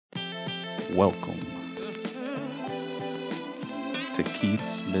Welcome to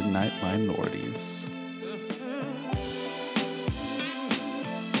Keith's Midnight Minorities.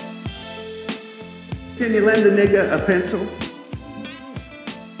 Can you lend a nigga a pencil?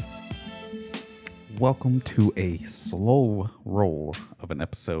 Welcome to a slow roll of an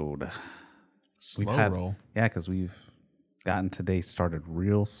episode. Slow roll? Yeah, because we've gotten today started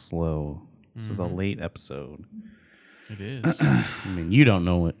real slow. This is a late episode. It is. I mean, you don't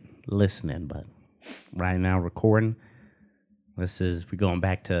know it listening, but right now recording, we're going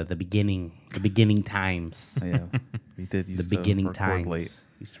back to the beginning times. Yeah, we did used The to beginning record times. late.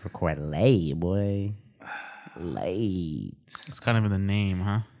 Used to record late, boy. Late. It's kind of in the name,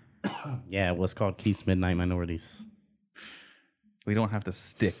 huh? Yeah, what's called Keith's Midnight Minorities. We don't have to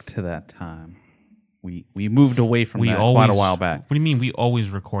stick to that time. We moved away from that quite a while back. What do you mean we always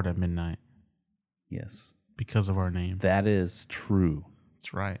record at midnight? Yes, Because of our name. that is true.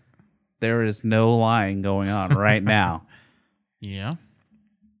 That's right. There is no lying going on right now. Yeah.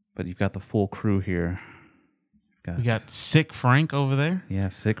 But you've got the full crew here. We got sick Frank over there. Yeah,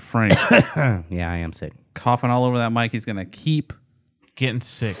 sick Frank. Yeah, I am sick. Coughing all over that mic. He's gonna keep Getting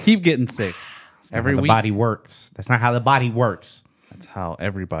sick. getting sick. That's not Every how the week. body works. That's not how the body works. That's how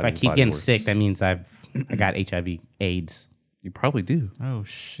everybody. If I keep getting sick, that means I got HIV, AIDS. You probably do. Oh,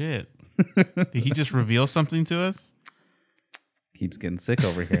 shit. Did he just reveal something to us? Keeps getting sick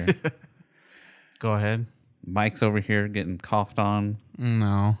over here. Go ahead. Mike's over here getting coughed on.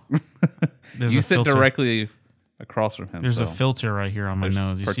 No. There's You a sit filter. directly across from him. There's so a filter right here on my there's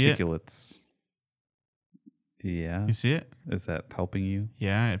nose. You see it? particulates. Yeah. You see it? Is that helping you?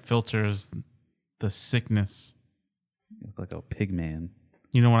 Yeah, it filters the sickness. You look like a pig man.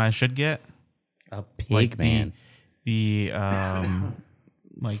 You know what I should get? A pig Like man. The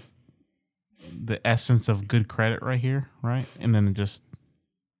like the essence of good credit right here, right? And then just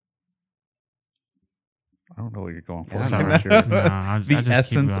I don't know what you're going for. sorry. right No, now. I The just keep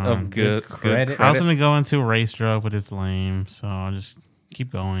essence going. of good credit. I was gonna go into a race drug, but it's lame, so I'll just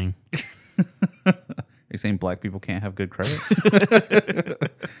keep going. You're saying black people can't have good credit?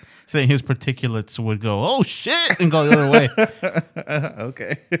 Saying his particulates would go, oh shit, and go the other way.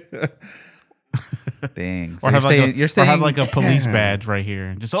 Okay. Dang. So Or have, you're saying like a police badge right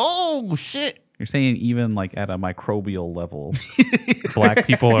here. Just oh shit. you're saying even like at a microbial level, black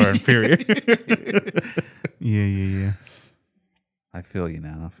people are inferior. Yeah. I feel you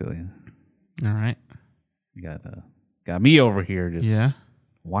now. I feel you. All right. You got me over here just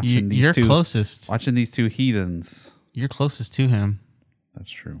watching these You're two closest. watching these two heathens. You're closest to him, That's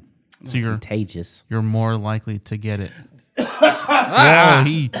true. so you're Contagious. more likely to get it. Oh,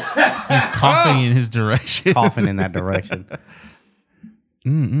 he's coughing in his direction. Coughing in that direction.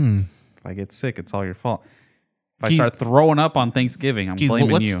 If I get sick, it's all your fault. If I Keith- start throwing up on Thanksgiving, I'm Keith,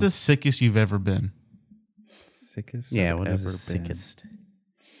 blaming what's you. the sickest you've ever been? Sickest? Yeah, I've what is ever the been. sickest?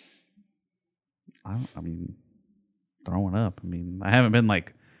 I mean, throwing up. I mean, I haven't been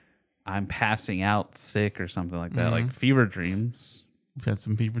like I'm passing out sick or something like that. Like fever dreams. You've had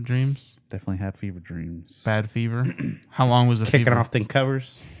some fever dreams? Definitely had fever dreams. Bad fever? How long was the Kicking fever? off them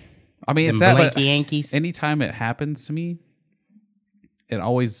covers. I mean, Them it's that. But blanky Yankees. anytime it happens to me,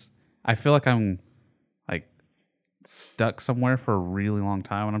 I feel like I'm like stuck somewhere for a really long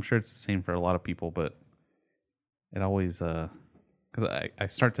time, and I'm sure it's the same for a lot of people. But it always, because I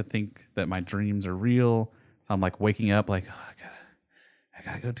start to think that my dreams are real, so I'm like waking up like, oh, I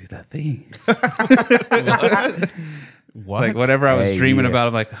gotta go do that thing. What? Like whatever I was Hey, dreaming yeah. about,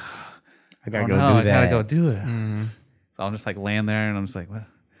 I'm like, I gotta oh, go no, do I that. gotta go do it. So I'm just like laying there, and I'm just like, well,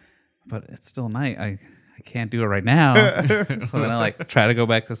 but it's still night. I can't do it right now. So then I like try to go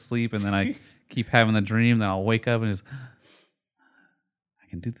back to sleep, and then I keep having the dream. Then I'll wake up and just, I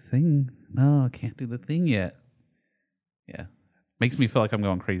can do the thing. No, I can't do the thing yet. Yeah, makes me feel like I'm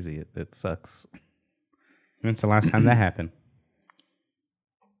going crazy. It sucks. When's the last time that happened?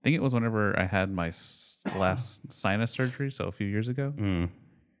 I think it was whenever I had my last sinus surgery, so a few years ago.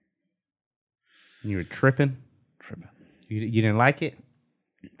 You were tripping? Tripping. You didn't like it?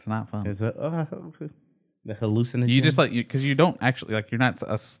 It's not fun. There's the hallucinogen. You just like because you don't actually like you're not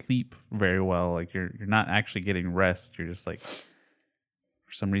asleep very well. Like you're not actually getting rest. You're just like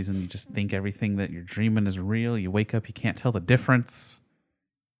for some reason you just think everything that you're dreaming is real. You wake up, you can't tell the difference.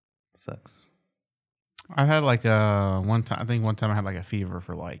 It sucks. I've had like one time. I think one time I had like a fever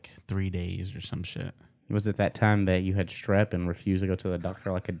for like 3 days or some shit. Was it that time that you had strep and refused to go to the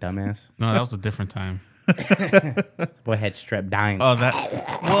doctor like a dumbass? No, that was a different time. Boy had strep dying. Oh,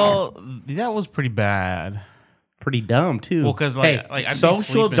 that was pretty bad. pretty dumb too. Well, 'cause, like, I'd be social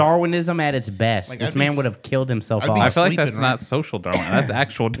sleeping. Darwinism at its best. Like, this I'd be man s- would have killed himself I'd be off. I feel like sleeping, that's right? not social Darwin. That's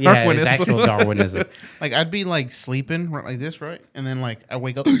actual Yeah, Darwinism. it's actual Darwinism. Like I'd be like sleeping right like this, right? And then like I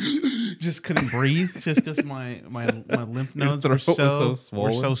wake up, just couldn't breathe, just because my lymph nodes were throat was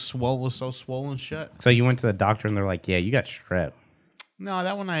so so swollen shut. So you went to the doctor and they're like, "Yeah, you got strep." No,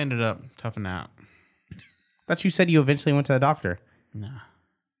 that one I ended up toughing out. Thought you said you eventually went to the doctor. Nah,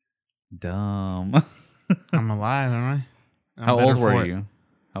 Dumb. I'm alive, am I? I'm How better old were for it. you?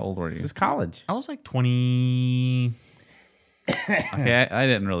 How old were you? It was college. I was like 20. Okay, I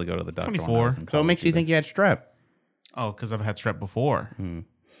didn't really go to the doctor. when I 24. was in So what college makes you either. think you had strep? Oh, because I've had strep before, I mean,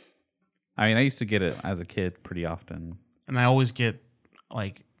 I used to get it as a kid pretty often. and I always get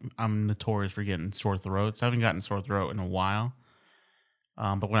like I'm notorious for getting sore throats. I haven't gotten sore throat in a while,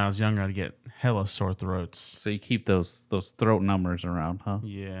 but when I was younger, I'd get hella sore throats. So you keep those throat numbers around, huh?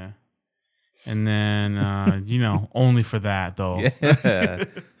 Yeah. And then, only for that, though. Yeah.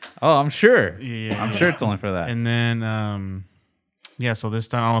 Oh, I'm sure. Yeah. I'm sure it's only for that. And then, so this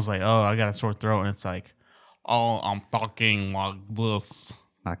time I was like, oh, I got a sore throat. And it's like, oh, I'm talking like this.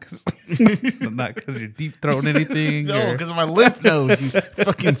 Not because you're deep throating anything. No, or- because of my lymph nodes, you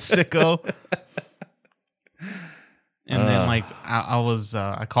fucking sicko. And then, like,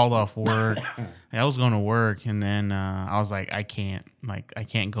 I called off work. I was going to work. And then I was like, I can't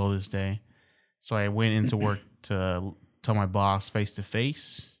go this day. So I went into work to tell my boss face to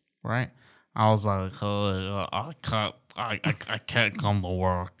face, right? I was like, I can't come to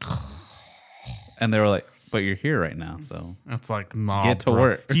work. and they were like, but you're here right now, so It's like, nah, Get to bro.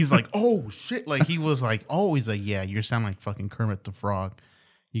 work. He's like, oh shit! Like he was like, oh, he's like, yeah, you sound like fucking Kermit the Frog.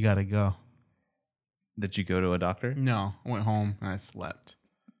 You gotta go. did you go to a doctor? No, I went home and I slept.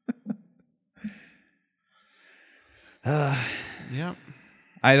 Yep.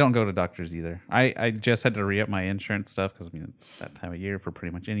 I don't go to doctors either. I just had to re-up my insurance stuff because, I mean, it's that time of year for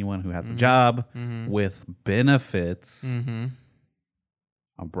pretty much anyone who has a job with benefits. Mm-hmm.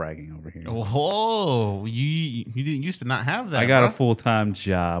 I'm bragging over here. Whoa, you didn't used to not have that. I got bro. a full-time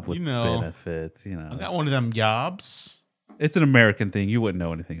job with You know. benefits. You know, I got one of them jobs. It's an American thing. You wouldn't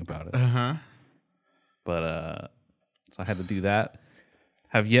know anything about it. Uh-huh. But so I had to do that.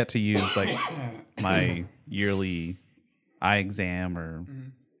 Have yet to use like my yearly eye exam, or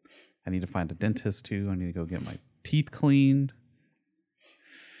I need to find a dentist too. I need to go get my teeth cleaned.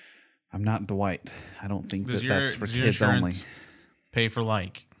 I'm not Dwight. I don't think Does that's for does your kids only. insurance pay for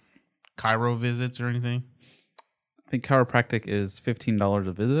like chiro visits or anything? I think chiropractic is $15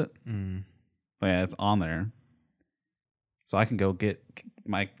 a visit. But yeah, it's on there. So I can go get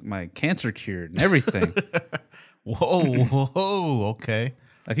my cancer cured and everything. Whoa, okay.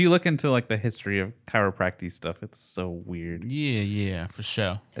 If you look into like the history of chiropractic stuff, it's so weird. Yeah, for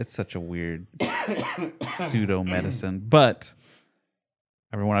sure. It's such a weird pseudo medicine. But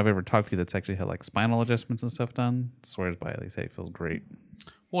everyone I've ever talked to that's actually had like spinal adjustments and stuff done swears by it. They say it feels great.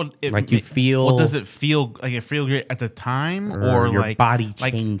 Well, Like you feel- Well, does it feel like it feel great at the time, or your like body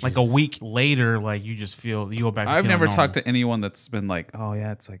like changes? a week later, like you just feel you go back? To I've feeling never normal? talked to anyone that's been like, oh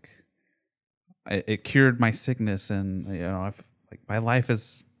yeah, it's like it cured my sickness, and you know, I've like my life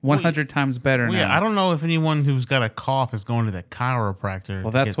is 100 times better Well, now. yeah, I don't know if anyone who's got a cough is going to the chiropractor.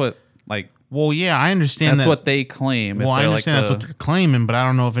 Well, to that's get- what like Well, yeah, I understand that's that. what they claim. Well, I they're, understand like, that's what they're claiming, but I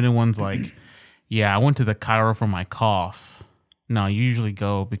don't know if anyone's like, yeah, I went to the chiro for my cough. No, you usually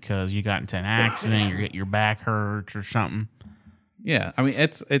go because you got into an accident, your back hurts or something. Yeah, I mean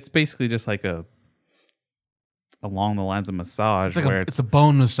it's basically just like a along the lines of massage, It's like where it's a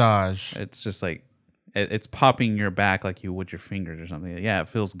bone massage. it's just like it's popping your back like you would your fingers or something. Yeah, it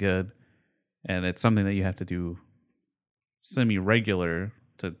feels good, and it's something that you have to do semi-regular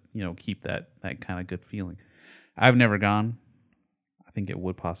to keep that kind of good feeling. I've never gone. I think it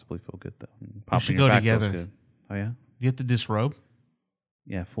would possibly feel good though. Popping should your go back feels together. good. Oh yeah, You have to disrobe?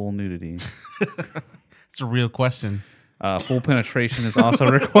 yeah. Full nudity, It's a real question. full penetration is also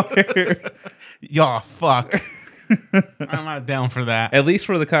required. Y'all, fuck. I'm not down for that. At least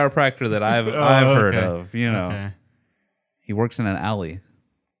for the chiropractor that I've heard okay. of. You know, Okay. he works in an alley.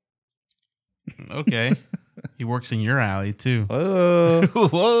 Okay. He works in your alley too. Oh,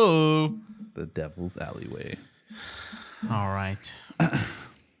 Whoa. the devil's alleyway. All right.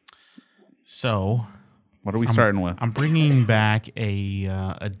 So What are we starting with? I'm bringing back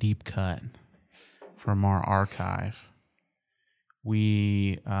a deep cut from our archive.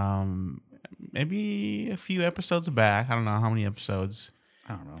 We maybe a few episodes back, I don't know how many episodes,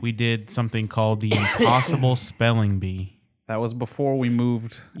 I don't know. we did something called the Impossible Spelling Bee. That was before we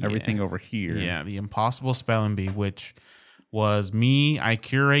moved everything over here. Yeah, the Impossible Spelling Bee, which was me. I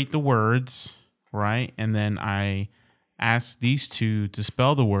curate the words, right? And then I ask these two to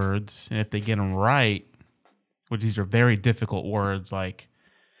spell the words, and if they get them right, which these are very difficult words, like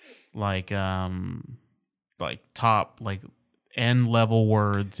top like N level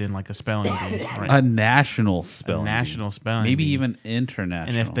words in like a spelling bee, right? A national spelling. National spelling Maybe bee. even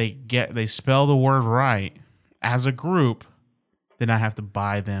international. And if they spell the word right as a group, then I have to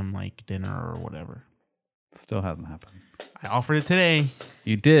buy them like dinner or whatever. Still hasn't happened. I offered it today.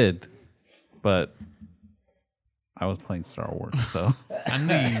 You did, but I was playing Star Wars, so I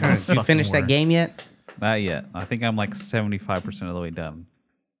knew you. Did you finish that game yet? not yet. I think I'm like 75% of the way done.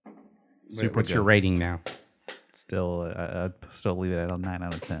 Super What's good. your rating now? Still, I'd still leave it at a 9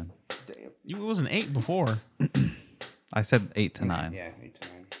 out of 10. It was an 8 before. I said 8 to 9. Yeah, 8 to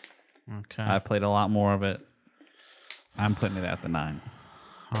 9. Okay. I played a lot more of it. I'm putting it at the 9.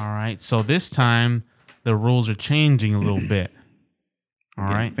 All right. So this time the rules are changing a little bit. All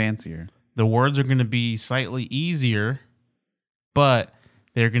Getting right. fancier. The words are going to be slightly easier, but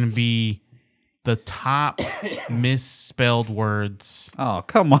they're going to be the top misspelled words. Oh,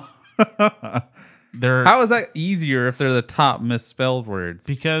 come on. They're How is that easier if they're the top misspelled words?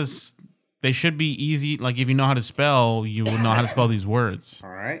 because they should be easy. Like if you know how to spell, you will know how to spell these words. All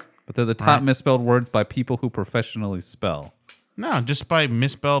right. But they're the top Right. misspelled words by people who professionally spell. No, just by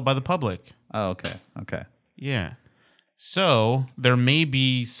misspelled by the public. Oh, okay. Okay. Yeah. So there may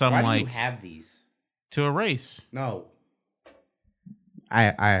be some Why like do you have these? to erase. No.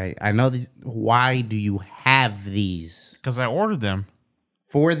 I know these. Why do you have these? Because I ordered them.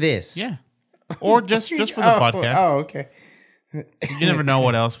 For this? Yeah. Or just for the podcast. Oh, okay. You never know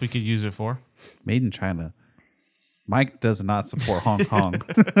what else we could use it for. Made in China. Mike does not support Hong Kong.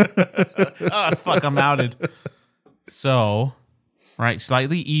 Oh, fuck, I'm outed. So, right,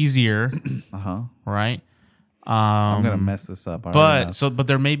 slightly easier, Uh-huh. right? I'm going to mess this up. I already know. But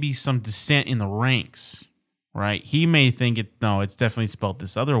there may be some dissent in the ranks, right? He may think it's definitely spelled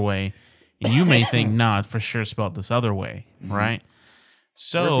this other way. And you may think, no, it's for sure spelled this other way, right?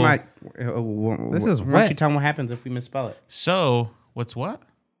 So, Where's my? This is why don't wet. you tell me what happens if we misspell it? what's what?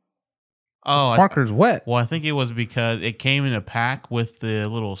 Oh, Parker's wet. well, I think it was because it came in a pack with the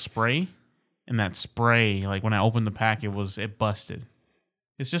little spray, and that spray, like when I opened the pack, it busted.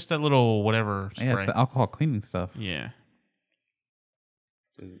 It's just that little whatever spray. Yeah, it's the alcohol cleaning stuff. Yeah.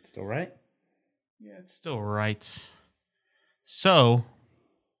 Is it still right? Yeah, it's still right. So,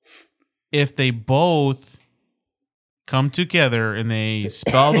 if they both come together and they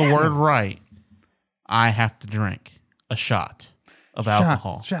spell the word right, I have to drink a shot of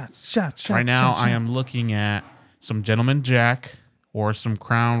alcohol. Shots. Right now, I am looking at some Gentleman Jack or some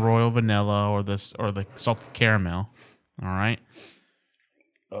Crown Royal Vanilla or the salted caramel. All right.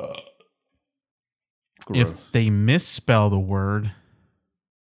 If they misspell the word,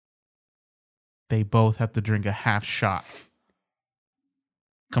 they both have to drink a half shot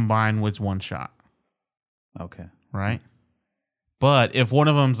combined with one shot. Okay. Right? But if one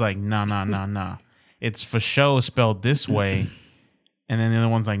of them's like, no, it's for show spelled this way, and then the other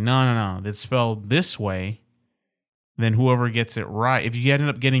one's like, no, it's spelled this way, then whoever gets it right, if you end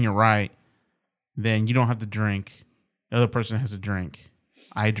up getting it right, then you don't have to drink. The other person has to drink.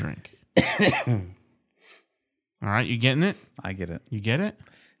 I drink. All right, you getting it? I get it. You get it?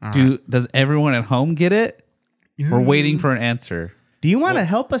 All right. Does everyone at home get it? We're waiting for an answer. Do you want to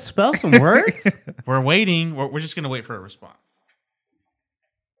help us spell some words? We're waiting. We're just going to wait for a response.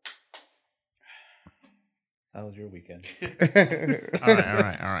 So how was your weekend? All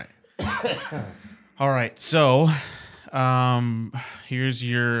right. All right. So, here's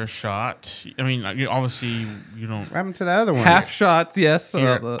your shot. I mean, obviously, you don't. What happened to the other one? Half shots, yes. Here,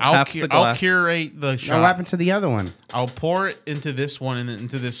 Half the I'll glass. curate the What shot. happened to the other one? I'll pour it into this one and then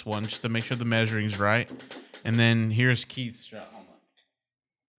into this one just to make sure the measuring's right. And then here's Keith's shot. Hold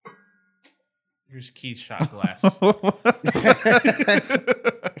on. Here's Keith's shot glass.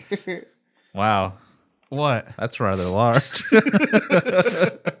 Wow. What? That's rather large.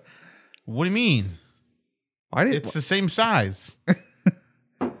 What do you mean? Why did It's the same size.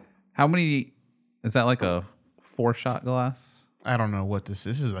 How many? Is that like a 4-shot glass? I don't know what this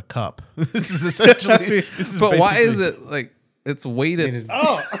is. This is a cup. This is essentially. This is But why is basically- it like it's weighted?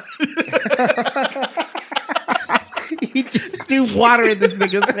 Oh, He just threw water in this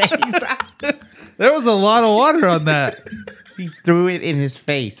nigga's face. There was a lot of water on that. He threw it in his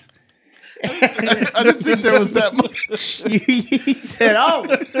face. I didn't think there was that much. He said, "Oh,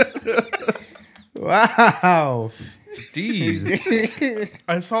 wow." Jeez.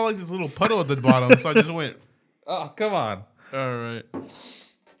 I saw like this little puddle at the bottom, so I just went. Oh, come on. All right.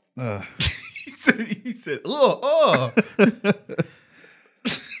 Ugh. He said, oh.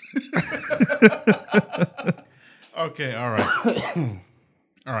 Okay, all right.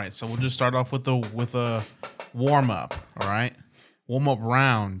 All right, so we'll just start off with a warm up, all right? Warm up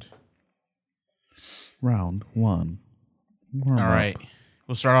round. Round one. Warm All up. right.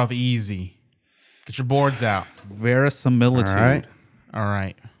 We'll start off easy. Get your boards out. Verisimilitude. All right. All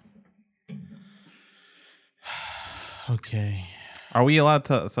right. Okay. Are we allowed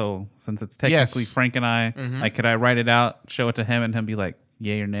to? So since it's technically Yes. Frank and I, like, could I write it out, show it to him, and him be like,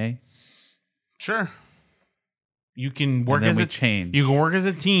 yay or nay? Sure. You can work then as we a change. You can work as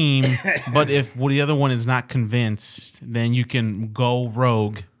a team, but if the other one is not convinced, then you can go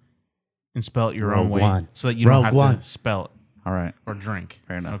rogue and spell it your own Rogue way, One. so that you don't Rogue have One. to spell it All right. or drink.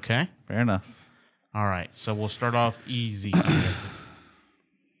 Fair enough. Okay. Fair enough. All right. So we'll start off easy. Here.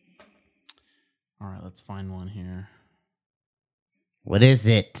 All right. Let's find one here. What is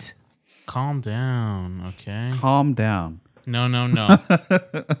it? Calm down. Okay. Calm down. No.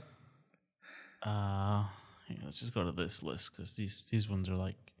 Here, let's just go to this list because these ones are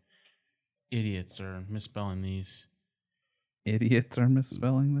like idiots are misspelling these. Idiots are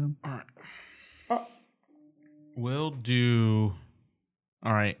misspelling them. All right. We'll do.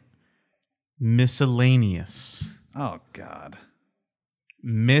 All right. Miscellaneous. Oh, God.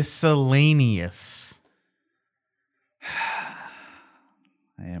 Miscellaneous.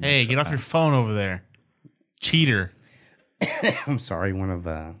 Hey, get off your phone over there. Cheater. I'm sorry. One of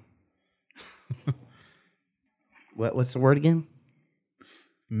what's the word again?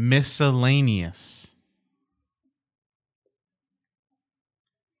 Miscellaneous.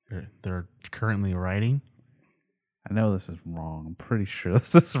 They're currently writing. I know this is wrong. I'm pretty sure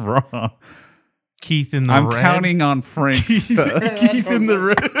this is wrong. Keith in the I'm red. counting on Frank. Keith in the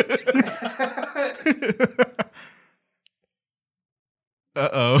red.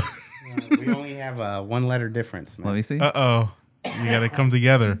 Uh-oh. We only have a 1 letter difference, man. Let me see. Uh-oh. We got to come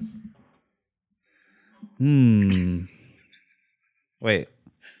together. Wait.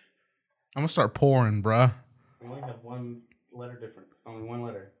 I'm going to start pouring, bruh. We only have 1 letter difference. It's only 1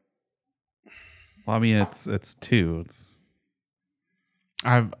 letter. Well, I mean, it's two. It's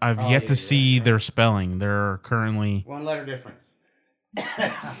I've yet to see their spelling. They're currently 1 letter difference.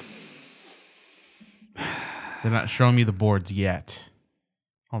 they're not showing me the boards yet.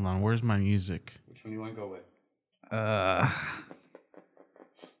 Hold on, where's my music? Which one do you want to go with?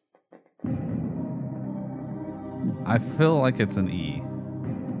 I feel like it's an E.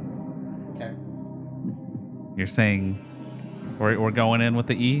 Okay. You're saying we're going in with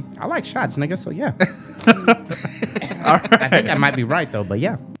the E? I like shots, nigga, so yeah. I think I might be right, though, but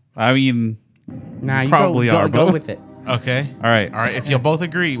yeah. I mean, Nah, you Probably go are go both. with it. Okay. all right. All right, if you both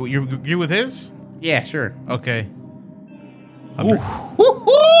agree, you agree with his? Yeah, sure. Okay. I'm just-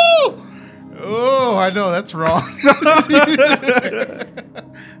 Oh, I know that's wrong. I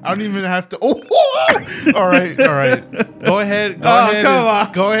don't even have to. Oh, all right. Go ahead.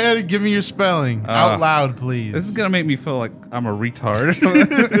 Go ahead and give me your spelling out loud, please. this is gonna make me feel like I'm a retard or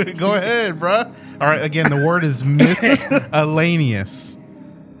something. Go ahead, bruh. All right. Again, the word is miscellaneous.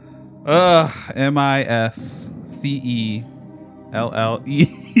 MISCELLENIOUS.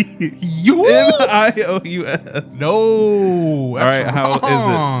 No. All right, That's how is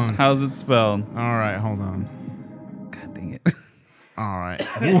wrong. it? How's it spelled? All right, hold on. God dang it. All right.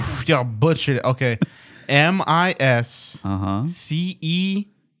 Oof, y'all butchered it. Okay. MISCELLANEOUS.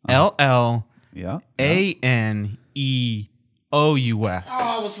 Yeah. Oh,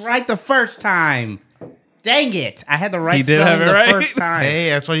 I was right the first time. Dang it. I had the right He did spelling have it the right. first time. Hey,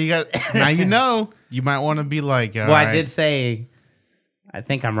 that's what you got. Now you know. You might want to be like, Well, I did say, I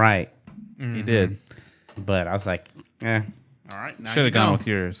think I'm right. He did. But I was like, eh. All right. Now Should you have gone know. with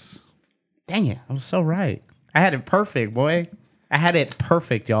yours. Dang it. I was so right. I had it perfect, boy. I had it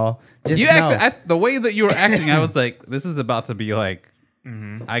perfect, y'all. Just You know. acted, the way that you were acting, I was like, this is about to be like,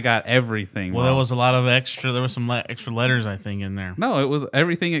 I got everything. Well, there wrong. was a lot of extra. There was some extra letters, I think, in there. No, it was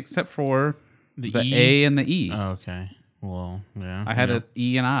everything except for the E? A and the E. Oh, okay. Well, yeah. I had yeah. an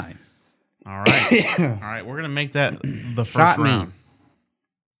E and I. All right. All right. We're gonna make that the first Shot me. round.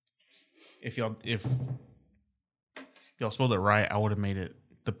 If y'all spelled it right, I would have made it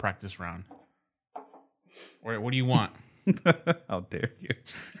the practice round. All right. What do you want? How dare you?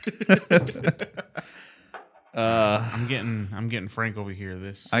 I'm getting Frank over here.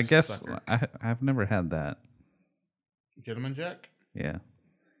 This I guess sucker. I've never had that. Gentleman Jack. Yeah.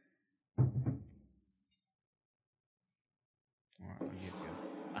 All right, I'll give you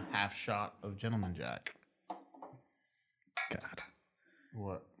a half shot of Gentleman Jack. God.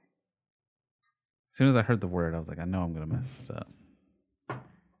 What? As soon as I heard the word, I was like, I know I'm gonna mess this up.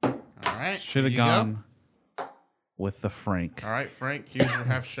 All right. Should here have you go. gone with the Frank. All right, Frank. Here's your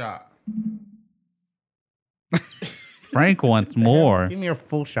half shot. Frank wants more. Give me your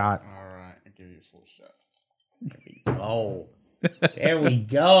full shot. All right, I'll give you a full shot. Oh, there we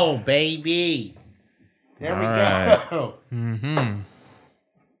go, baby. There we right. go. Mm-hmm.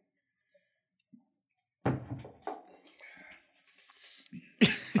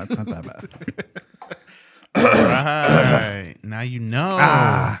 That's not that bad. All right. Now you know.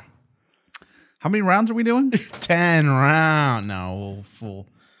 How many rounds are we doing? 10 round. No, we'll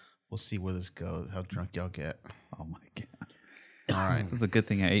see where this goes, how drunk y'all get. Oh my god! All right. It's a good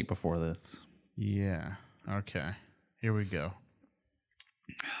thing I ate before this. Yeah. Okay. Here we go.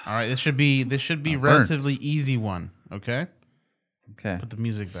 All right. This should be Oh, relatively burns. easy one. Okay. Okay. Put the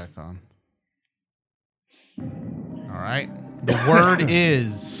music back on. All right. The word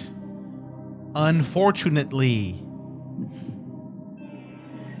is unfortunately.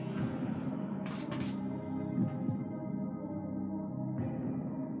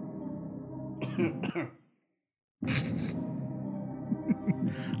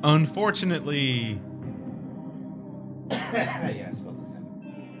 Unfortunately. Yeah, I spelled the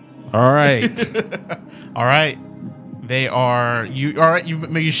same. All right. All right. They are you. All right.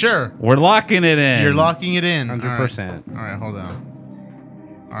 Are you sure? We're locking it in. You're locking it in. 100%. All right. Hold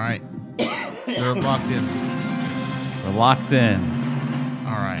on. All right. They're locked in. We're locked in.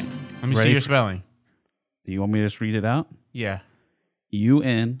 All right. Let me Ready see your for- spelling. Do you want me to just read it out? Yeah.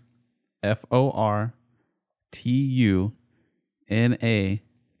 UNFORTUNATELY.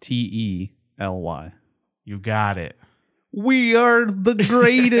 You got it. We are the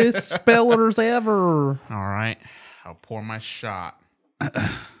greatest spellers ever. All right. I'll pour my shot.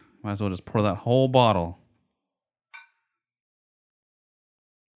 Might as well just pour that whole bottle.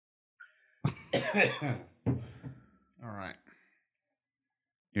 All right.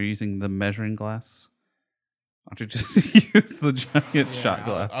 You're using the measuring glass? Why don't you just use the giant shot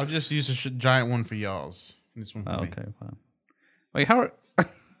glass? I'll just use a giant one for y'all's. This one for Oh, me. okay, fine. Wait, how are...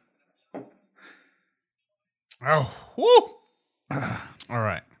 Oh, whoo. All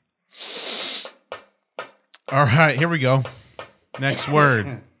right. All right, here we go. Next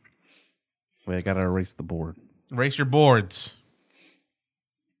word. Wait, I gotta erase the board. Erase your boards.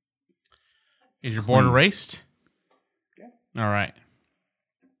 Is your board erased? All right.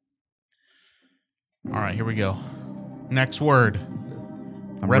 All right, here we go. Next word.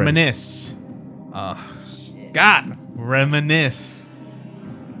 I'm ready. Reminisce. God! Reminisce.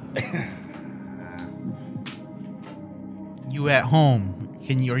 You at home?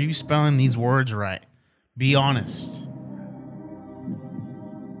 Are you spelling these words right? Be honest.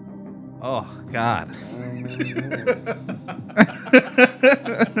 Oh, God.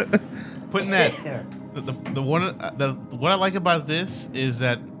 Putting that what I like about this is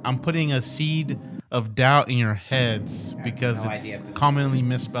that I'm putting a seed of doubt in your heads because no idea if this it's is commonly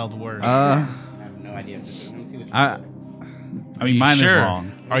misspelled word. I have no idea if this is. Let me see what you I mean, mine sure? is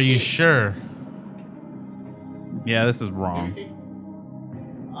wrong. Are you sure? Yeah, this is wrong.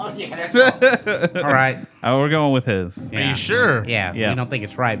 Oh, yeah, that's wrong. All right. We're going with his. Are you sure? Yeah, Yeah. we don't think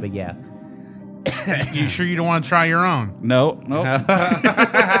it's right, but yeah. You sure you don't want to try your own? No, nope.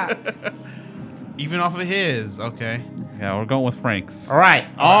 Even off of his, okay. Yeah, we're going with Frank's. All right.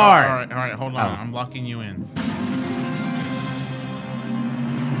 All R. right, hold on. I'm locking you in.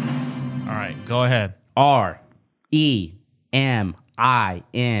 All right, go ahead.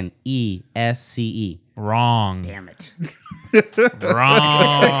 REMINESCE. Wrong. Damn it.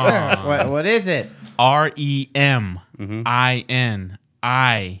 Wrong. What is it? REMINISCE.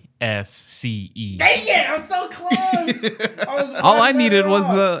 Dang it! I'm so close. All I needed was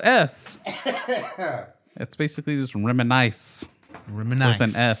the S. It's basically just reminisce Reminisce. with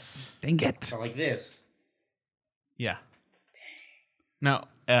an S. Dang it. So like this. Yeah. No,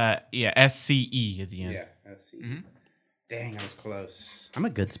 yeah, SCE at the end. Yeah. Let's see. Dang, I was close. I'm a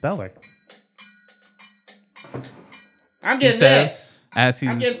good speller. I'm He getting says, this. as I'm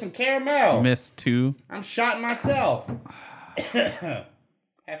getting he's some caramel. missed two. I'm shotting myself. Have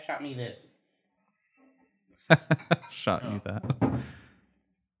shot me this. Shot you that.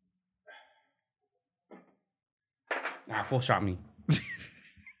 Nah, full shot me.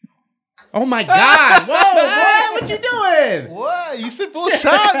 Oh my God! Whoa! What you doing? What? You said full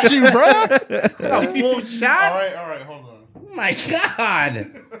shot you, bro. A full shot? All right, hold on. Oh my God!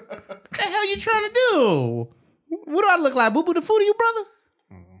 What the hell you trying to do? What do I look like? Boo Boo the Food to you, brother?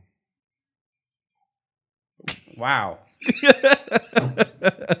 Wow.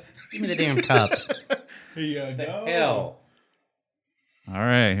 Give me the damn cup. Here you What the hell? All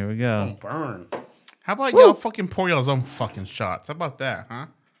right, here we It's go. gonna burn. How about y'all fucking pour y'all's own fucking shots? How about that, huh?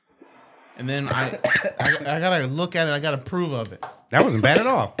 And then I gotta look at it. I gotta approve of it. That wasn't bad at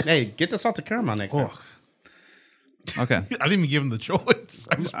all. Hey, get the salted caramel next time. Okay. I didn't even give him the choice.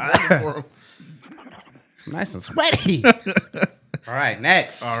 I just voted for him. Nice and sweaty. All right,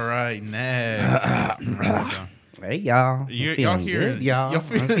 next. All right, next. Hey, y'all. Y'all Feeling hearing? good, y'all. I'm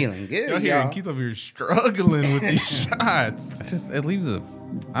feeling good, Y'all hearing Keith over here struggling with these shots. It leaves a.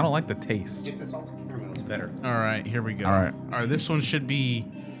 I don't like the taste. Get the salted caramel. It's better. All right, here we go. All right. All right, this one should be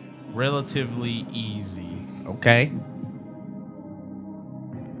relatively easy. Okay.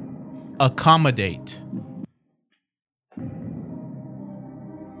 Accommodate.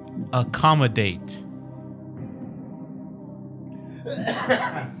 Accommodate.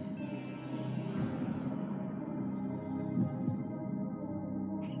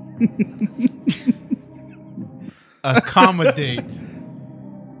 Accommodate.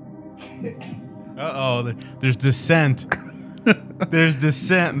 Uh-oh, there's dissent. There's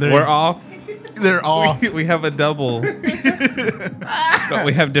dissent. We're off. They're off. We have a double, but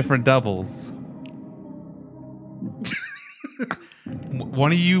we have different doubles.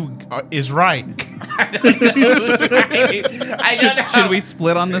 One of you is right. I don't know. Should we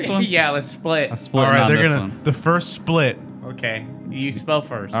split on this one? Yeah, let's split. I'll split All right, on they're this gonna one. the first split. Okay. You spell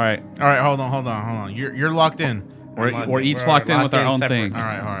first. All right. All right, hold on. You're locked in. We're each locked in with our own separate. thing. All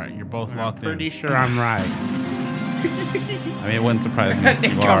right. You're both locked Pretty in. sure I'm right. I mean, it wouldn't surprise me I if you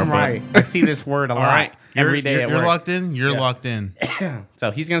think are, I'm but right. I see this word a All lot right, every day at You're work. locked in. You're Yeah. locked in. So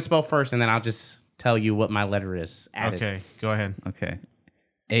he's gonna spell first, and then I'll just tell you what my letter is. Added. Okay, go ahead. Okay.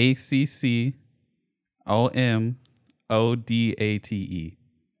 ACCOMMODATE.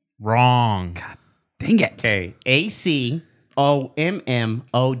 Wrong. Dang it. Okay.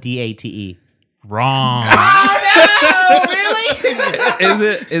 ACOMMODATE. Wrong. Is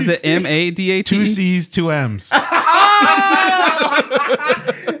it MADATE? 2 C's, 2 M's.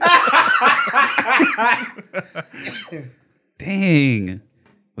 Dang.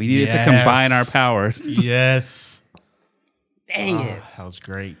 We needed to Yes. combine our powers. Yes. Dang it. That was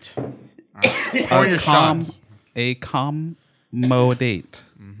great. All right. Pour your shots. A commodate.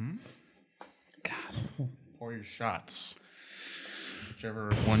 Pour your shots. Whichever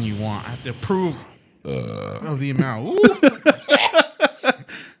one you want. I have to approve of the amount. Ooh.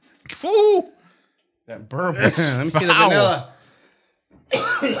 Ooh. That burp was Let me see the foul. vanilla.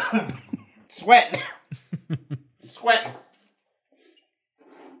 Sweating. I'm sweating.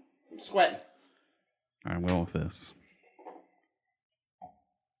 I'm sweating. All right, I'm going with this.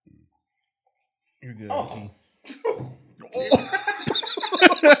 You're good.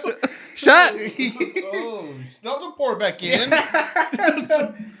 Shut. Oh, don't pour it back in.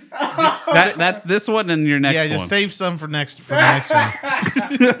 That's this one and your next Yeah, one. just save some for the next one.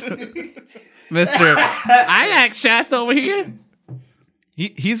 Mister, I like shots over here.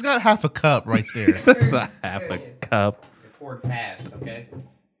 He's got half a cup right there. That's a half a cup. Poured fast, okay?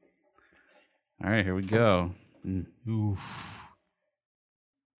 All right, here we go. Oof.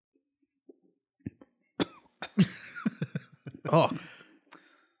 Oh,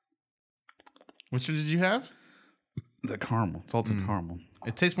 Which one did you have? the caramel, salted caramel.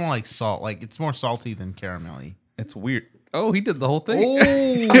 It tastes more like salt. Like it's more salty than caramelly. It's weird. Oh, he did the whole thing.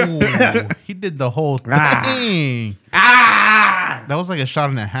 Oh, he did the whole thing. Ah! That was like a shot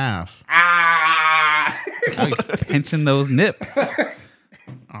and a half. Ah! Oh, he's pinching those nips.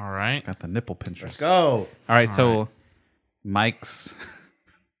 All right. Got the nipple pinchers. Let's go. All right, so Mike's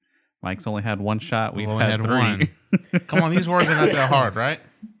only had one shot. We've only had had three. one. Come on, these words are not that hard, right?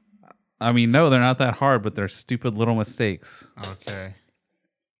 I mean, no, they're not that hard, but they're stupid little mistakes. Okay.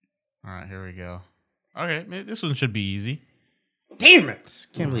 All right, here we go. Okay, maybe this one should be easy. Damn it.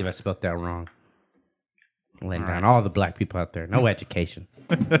 Can't believe I spelled that wrong. Letting down all the black people out there. No education.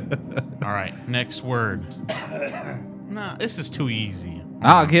 All right, next word. Nah, this is too easy.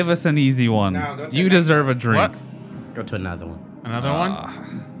 I'll give us an easy one. No, go to You the- deserve a drink. What? Go to another one. Another one?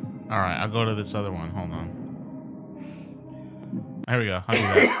 All right, I'll go to this other one. Hold on. Here we go. I'll do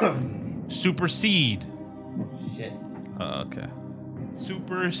that. Supersede. Shit. Okay.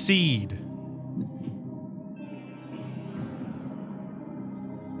 Supersede.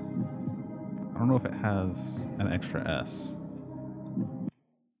 I don't know if it has an extra S.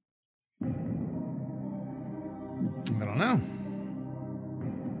 I don't know.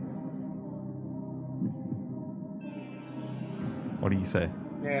 What do you say?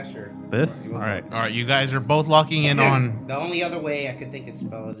 Yeah, sure. This? All right. All right, you guys are both locking in on. The only other way I could think it's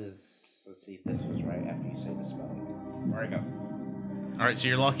spelled is, let's see if this was right after you say the spelling. Where'd I go? All right, so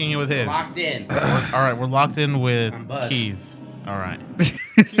you're locking in with his. Locked in. All right, we're locked in with I'm buzzed. Keith. All right.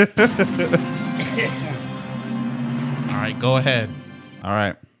 All right, go ahead. All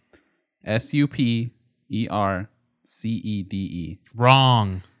right. SUPERCEDE.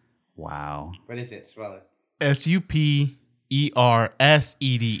 Wrong. Wow. What is it? Spell it. SUPERSEDE.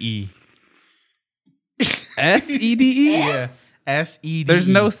 SEDE? Yeah. SEDE. There's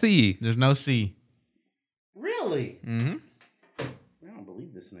no C. There's no C. Really? Mm-hmm. I don't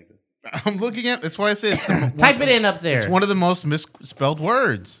believe this nigga. I'm looking at. That's why I said. Type it in up there. It's one of the most misspelled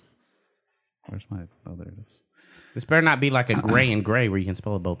words. Where's my? Oh, there it is. This better not be like a gray and gray where you can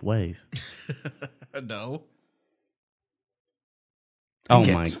spell it both ways. No. Oh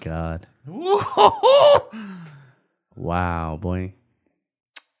Dang my it. god. Wow, boy.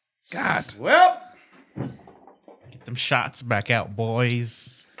 God. Well, Get them shots back out,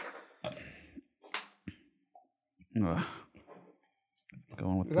 boys. Ugh.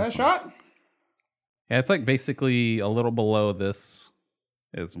 Going with is that a this one. shot? Yeah, it's like basically a little below this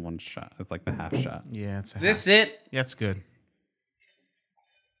is one shot. It's like the half shot. Yeah, it's Is this it? Yeah, it's good.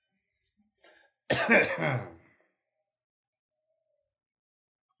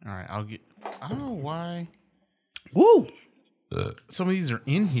 All right, I'll get. I don't know why Woo! some of these are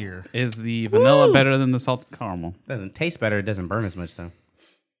in here. Is the vanilla better than the salted caramel? Doesn't taste better. It doesn't burn as much though.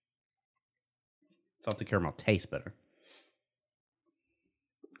 Salted caramel tastes better.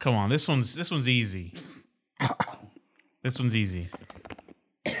 Come on, this one's easy. This one's easy.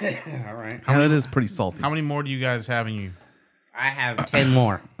 All right. Yeah, that is pretty salty. How many more do you guys have in you? I have 10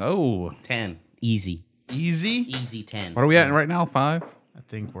 more. Oh, 10. Easy. Easy. Easy 10. what are we at right now? 5? I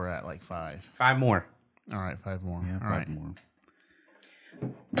think we're at like 5. 5 more. All right, 5 more. Yeah, All 5 right. more.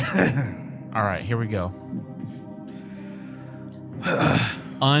 All right, here we go.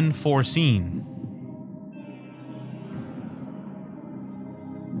 Unforeseen.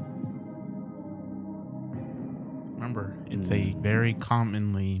 Remember, it's a very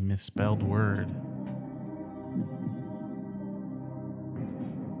commonly misspelled word.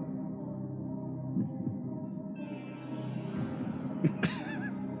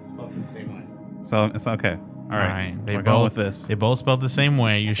 So it's okay. All right. They We're both going with this. They both spelled the same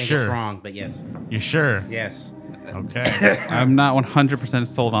way. You I think sure? it's wrong, but yes. You sure? Yes. Okay. I'm not 100%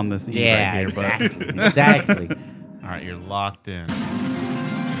 sold on this E Yeah, right here, exactly. Exactly. All right, you're locked in.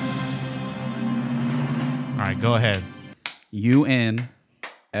 All right, go ahead. but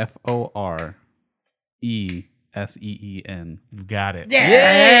UNFORESEEN. You got it.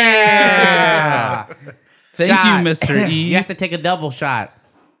 Yeah. Thank Shot. you, Mr. E. You have to take a double shot.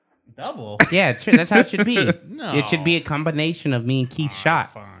 Double. Yeah, sure. That's how it should be. No. It should be a combination of me and Keith's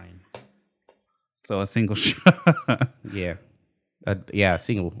shot. Fine. So a single shot. Yeah. A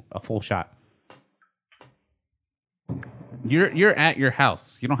full shot. You're at your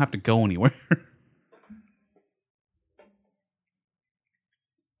house. You don't have to go anywhere.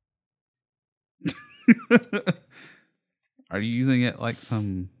 Are you using it like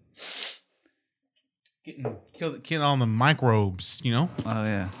some? Getting on the microbes, you know? Oh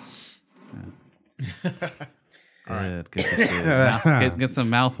yeah. Good. Get some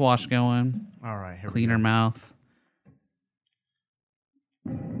mouthwash going. All right, here Cleaner mouth.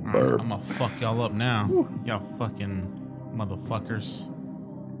 we go. All right, I'm gonna fuck y'all up now. Y'all fucking motherfuckers.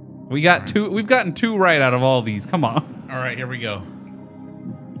 We got two. We've gotten 2 right out of all these. Come on. All right, here we go.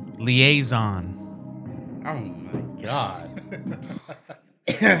 Liaison. Oh my god.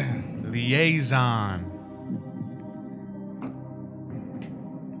 Liaison.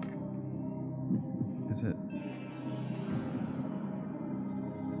 Is it?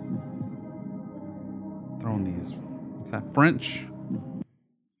 Throwing these. Is that French? I feel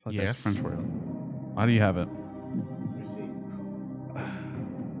like Yes. That's a French word. Why do you have it? I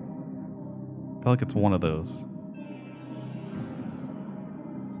feel like it's one of those.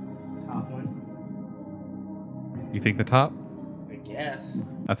 Top one. You think the top? I guess.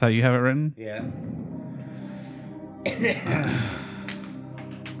 That's how you have it written? Yeah.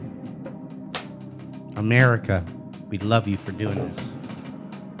 America, we love you for doing this.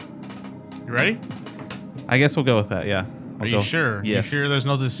 You ready? I guess we'll go with that. Yeah. Are you sure? Yes. You sure there's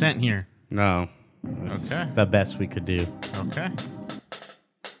no dissent here? No. It's Okay. the best we could do. Okay.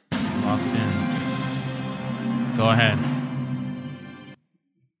 Locked in. Go ahead.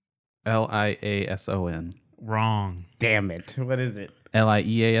 LIASON. Wrong. Damn it. What is it?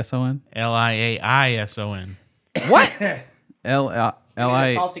 LIEASON. Liaison. What?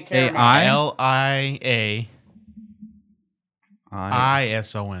 salted caramel. LIAISON.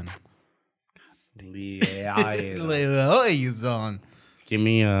 Liaison. Liaison. Give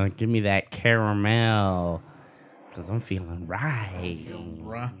me that caramel. Cause I'm feeling right.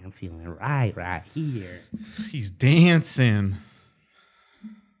 I'm feeling right here. He's dancing.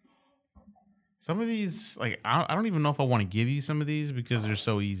 Some of these, like, I don't even know if I want to give you some of these because they're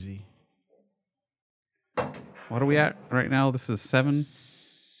so easy. What are we at right now? This is 7.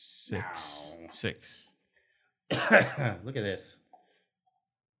 6. Look at this.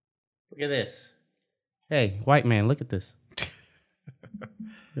 Look at this. Hey, white man, look at this. Look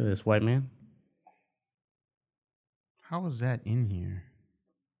at this, white man. How is that in here?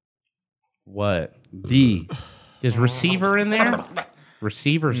 What? The. Is receiver in there?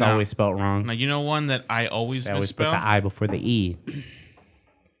 Receiver's No. always spelled wrong. Now, you know one that I always I always put misspell? the I before the E.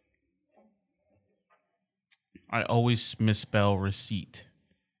 I always misspell receipt.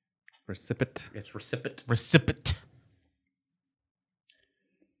 Recipient. It's recipient. Recipient.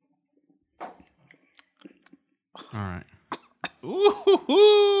 All right.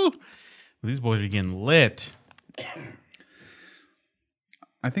 Ooh, these boys are getting lit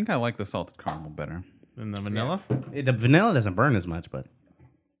I think I like the salted caramel better. than the vanilla. The vanilla doesn't burn as much, but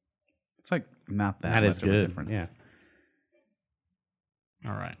It's like not that that much is of a good. difference.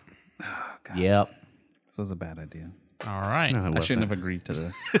 Yeah. All right. Yep. This was a bad idea. All right. No, it I shouldn't have wasn't. agreed to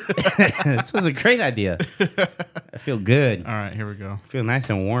this. This was a great idea. I feel good. All right. Here we go. I feel nice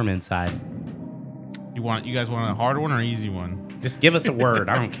and warm inside. You guys want a hard one or an easy one? Just give us a word.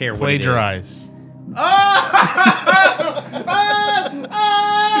 I don't care what it is. Plagiarize.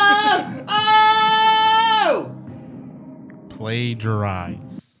 Plagiarize.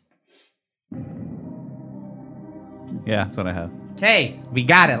 Yeah, that's what I have. Okay, we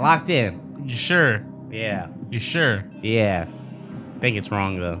got it locked in. You sure? Yeah. You sure? Yeah. I think it's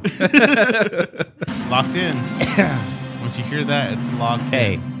wrong though. Locked in. Once you hear that, it's locked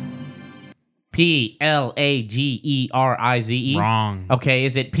Okay. in. Plageerize. Wrong. Okay,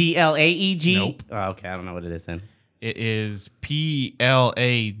 is it Plaeg? Nope. Oh, okay, I don't know what it is then. It is Plagiaize.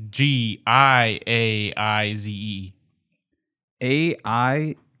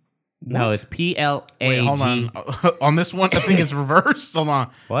 AI. No, it's Plaag. Wait, hold on. On this one, I think it's reversed. Hold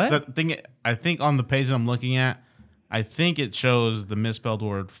on. What? So I think on the page that I'm looking at, I think it shows the misspelled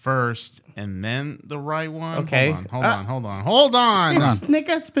word first and then the right one. Okay. Hold on. This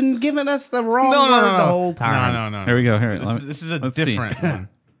nigga's been giving us the wrong No, word the whole time. No. Here we go. Here, This is a let's see. different one.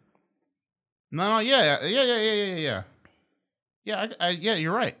 No, yeah. Yeah, yeah,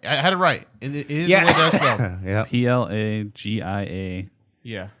 you're right. I had it right. It is the way that's spelled. Yep.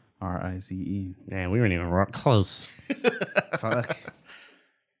 Plagiarize. Yeah. Man, we weren't even close. Fuck.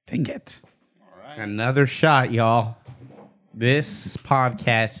 Dang it. Another shot, y'all. This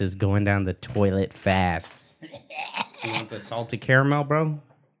podcast is going down the toilet fast. You want the salted caramel, bro?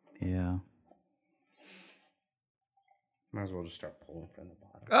 Yeah. Might as well just start pulling from the bottom.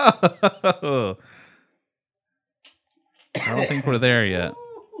 Oh. I don't think we're there yet.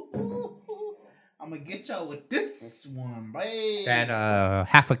 I'm gonna get y'all with this one, babe. That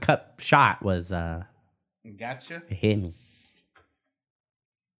half a cup shot was Gotcha. it hit me.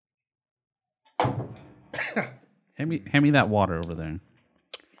 Hand me that water over there.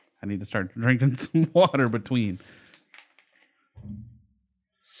 I need to start drinking some water between.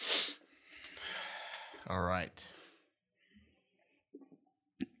 All right.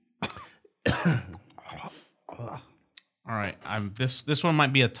 All right. This one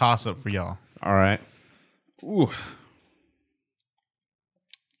might be a toss up for y'all. All right. Ooh.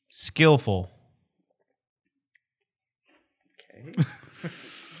 Skillful.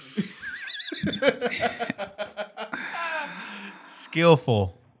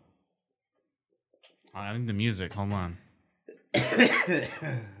 Skillful. I need the music. Hold on.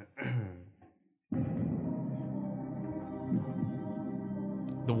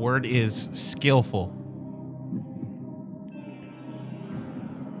 The word is skillful.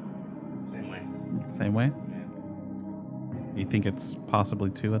 Same way. Same way? You think it's possibly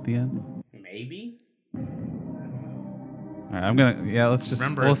 2 at the end? Maybe. All right, I'm gonna. Yeah, let's just.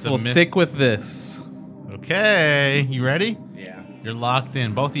 Remember, we'll it's a we'll myth- stick with this. Okay. You ready? Yeah. You're locked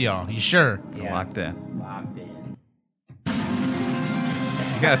in. Both of y'all. You sure? We're locked in. Locked in.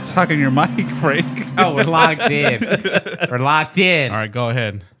 You gotta talk in your mic, Frank. Oh, we're locked in. We're locked in. All right. Go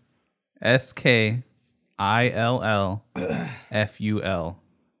ahead. SKILLFUL.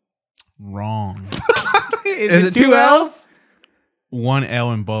 Wrong. Is it 2 L's? One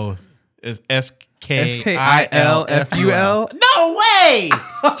L in both. It's SKILFUL. SKILFUL. No way!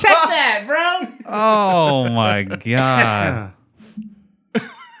 Check that, bro. Oh my god.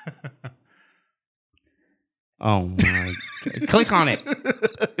 Oh my! Click on it.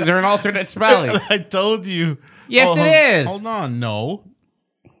 Is there an alternate spelling? I told you. Yes, Oh, it is. Hold on. No.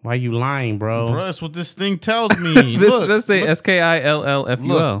 Why are you lying, bro? Bro, that's what this thing tells me. Let's say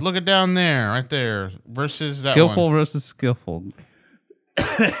SKILLFUL. Look it down there, right there. Versus that Skillful one. versus skillful.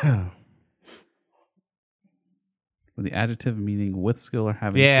 With the adjective meaning with skill or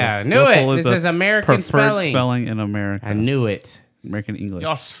having Yeah, skill. knew Skillful it. This a is American preferred spelling. in America. I knew it. American English.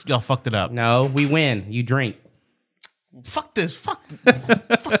 Y'all fucked it up. No, we win. You drink. Fuck this. Fuck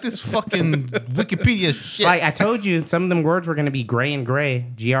this fucking Wikipedia shit. Like I told you, some of them words were gonna be gray and gray.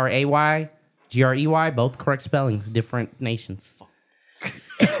 Gray, Grey, both correct spellings, different nations.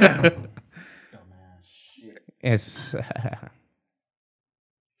 It's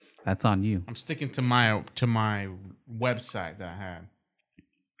That's on you. I'm sticking to my website that I had.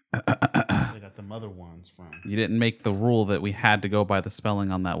 They got them other ones from. You didn't make the rule that we had to go by the spelling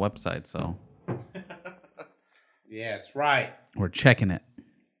on that website, so yeah, it's right. we're checking it.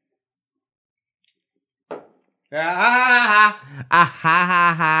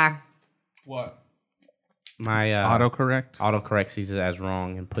 What? My Autocorrect. sees it as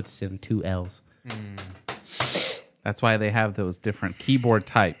wrong and puts in 2 L's. That's why they have those different keyboard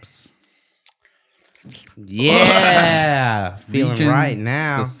types. Yeah, feeling Region right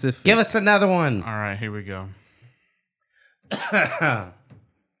now. specific. Give us another one. All right, here we go. I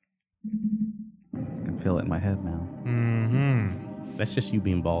can feel it in my head now. That's just you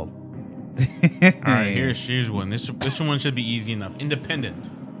being bald. All right, here's one. This one should be easy enough.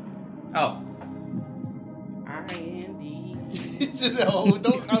 Independent. Oh. No,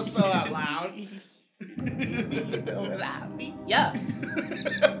 don't spell out loud. Yeah.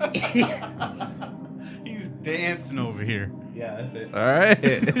 He's dancing over here. Yeah, that's it. All right.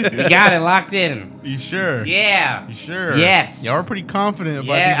 You got it locked in. You sure? Yeah. You sure? Yes. Y'all are pretty confident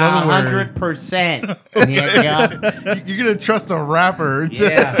about Yeah, these other words. 100%. Yeah. You're gonna trust a rapper.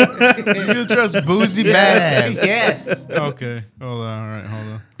 Yeah. You're gonna trust Boozy Badass. Yes. Okay. Hold on. All right. Hold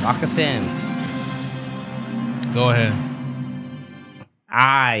on. Lock us in. Go ahead.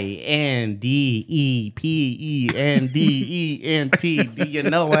 INDEPENDENT. Do you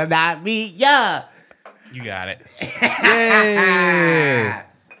know what I mean? Yeah. You got it. Yay!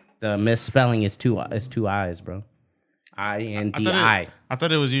 The misspelling is two eyes, bro. INDI. I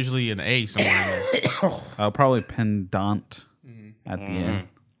thought it was usually an A somewhere in there. Probably pendant at the end.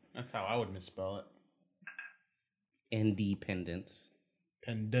 That's how I would misspell it. Independence.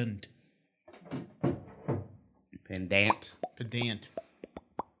 Pendant. Pendant. Pedant.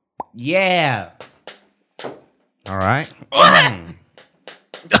 Yeah. All right.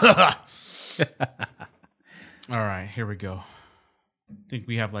 All right, here we go. I think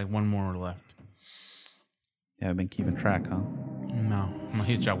we have like one more left. Yeah, I've been keeping track, huh? No, I'm gonna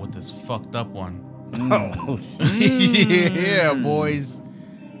hit y'all with this fucked up one. Oh, Yeah, boys.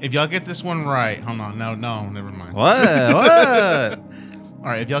 If y'all get this one right, hold on. No, never mind. What? What? All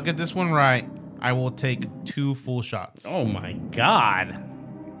right, if y'all get this one right, I will take 2 full shots. oh my God.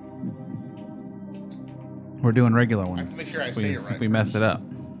 We're doing regular ones. make sure I If say we- it right If we mess it up.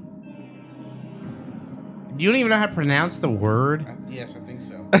 You don't even know how to pronounce the word? Yes, I think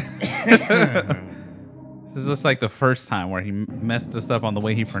so. This is just like the first time where he messed us up on the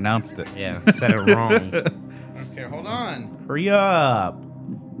way he pronounced it. Yeah, said it wrong. Okay, hold on. Hurry up.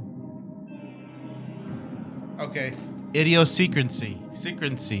 Okay. Idiosyncrasy.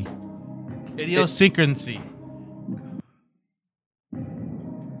 Idiosyncrasy.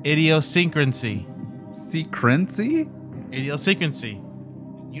 Idiosyncrasy. Secrency? Idiosyncrasy.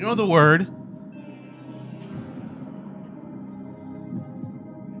 You know the word.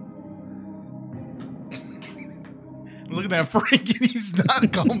 I'm looking at Frank and he's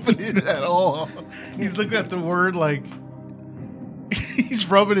not confident at all. He's looking at the word like he's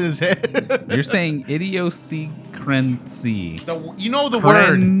rubbing his head. You're saying idiosyncrasy. You know the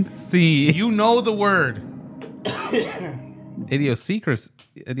word. Crency. You know the word. Idiosyncrasy.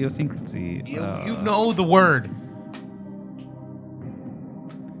 You know the word.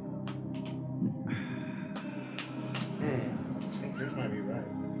 I think yours might be right.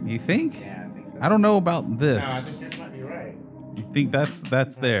 You think? Yeah, I think so. I don't know about this. No, I think yours might be right. You think that's I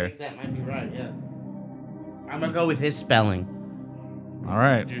there? think that might be right, yeah. I'm gonna go with his spelling. All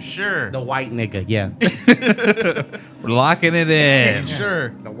right. You're sure? The white nigga, yeah. We're locking it in. Sure.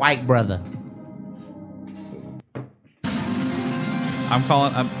 The white brother.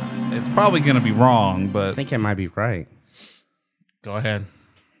 It's probably going to be wrong, I but think it might be right. Go ahead.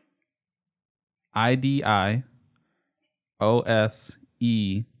 IDIOSECRENCY.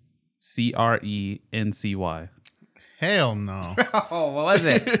 Hell no. Oh, what was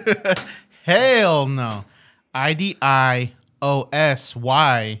it? Hell no.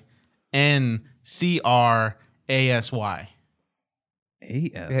 IDIOSYNCRASY.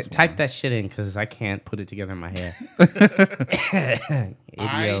 AS. Type that shit in because I can't put it together in my head.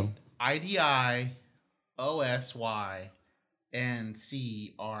 Idio. IDIOSYNCRASY.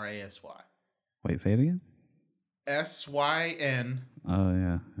 Wait, say it again? SYN. Oh,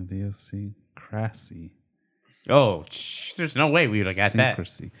 yeah. Idiosyncrasy. Oh, there's no way we would have got that.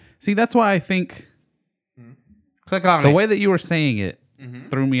 Syncrasy. See, that's why I think Click on The it. way that you were saying it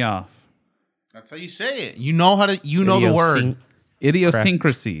threw me off. That's how you say it. You know how to. You know the word.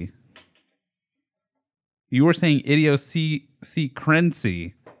 Idiosyncrasy. You were saying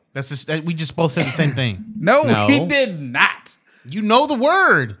idiosyncrasy. That's just that we just both said the same thing. No, we did not. You know the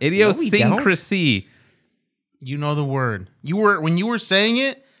word. Idiosyncrasy. You know the word. You were when you were saying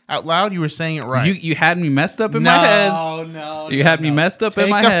it out loud. You were saying it right. You had me messed up in my head. No. You had me messed up in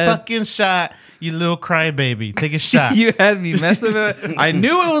my head. Take a fucking shot, you little crybaby. Take a shot. You had me messed up. I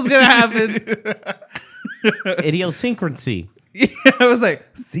knew it was gonna happen. Idiosyncrasy. I was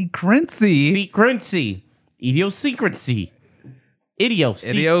like, secrency. Secrency. Idiosyncrasy.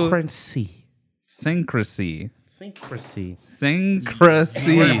 Idiosyncrasy. Syncrasy. Syncrasy.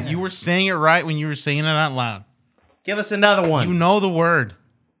 Syncrasy. You were saying it right when you were saying it out loud. Give us another one. You know the word.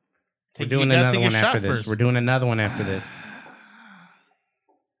 We're doing another one after this. We're doing another one after this.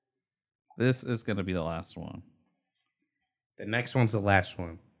 This is gonna be the last one. The next one's the last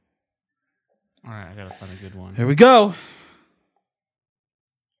one. All right, I gotta find a good one. Here we go.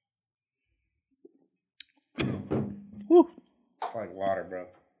 Woo. It's like water, bro.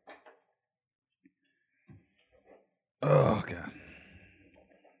 Oh god.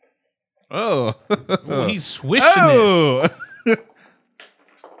 Oh. Ooh, he's switching it. Oh.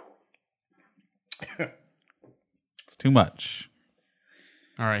 It's too much.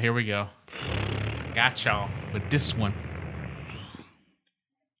 All right, here we go. Got y'all with this one.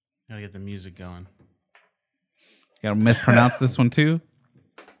 Gotta get the music going. Gotta mispronounce this one too.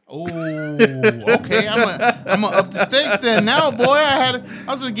 Oh, okay. I'm gonna up the stakes then. Now, boy, I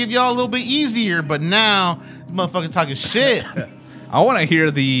was gonna give y'all a little bit easier, but now this motherfucker's talking shit. I want to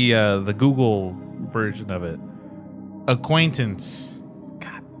hear the Google version of it. Acquaintance.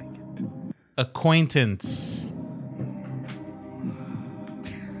 God dang it. Acquaintance.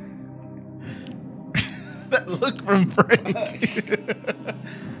 That look from Frank.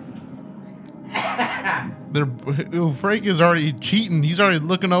 Frank is already cheating. He's already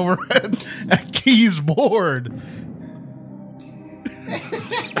looking over at Key's board.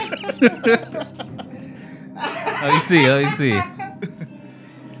 Let me see.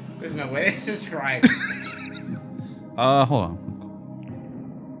 There's no way this is right. Hold on.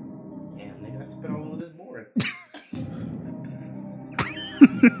 Damn, nigga, I spit all over this board.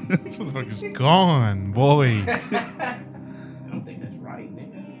 This motherfucker's gone, boy. I don't think that's right,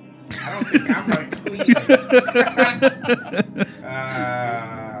 nigga. I don't think I'm gonna clean.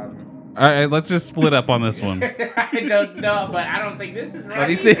 All right, let's just split up on this one. I don't know, but I don't think this is right. Let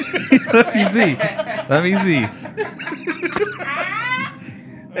me see. Let me see.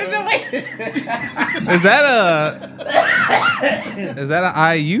 There's no way. Is that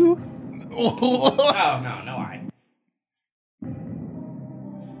an IU? Oh, no,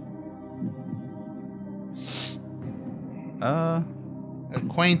 I.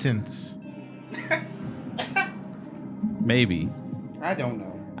 Acquaintance. Maybe. I don't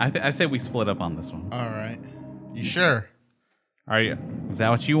know. I say we split up on this one. All right. You sure? Are you? Is that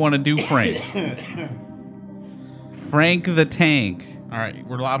what you want to do, Frank? Frank the Tank. All right.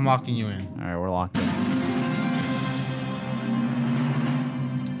 I'm locking you in. All right, we're locked in.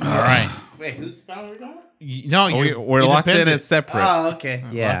 All right. Wait, who's spelling we going? No, We're locked in as separate. Oh, okay.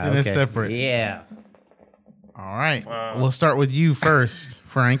 Yeah, locked in as separate. Yeah. All right. We'll start with you first,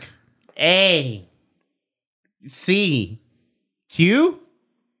 Frank. A. C. Q.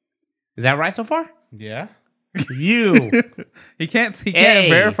 Is that right so far? Yeah. U. He can't A.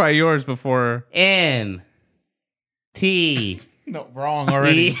 verify yours before. N. T. No, wrong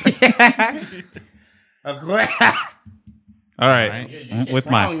already. All right, with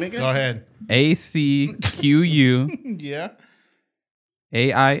my Go ahead. ACQU Yeah.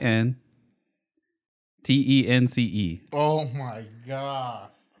 AINTENCE. Oh my god.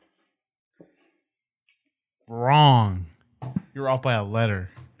 Wrong. You're off by a letter.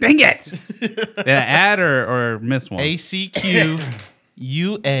 Dang it! Did I add or miss one? ACQUANTANCE.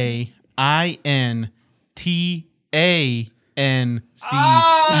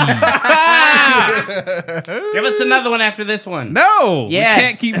 Give us another one after this one. No! Yes. We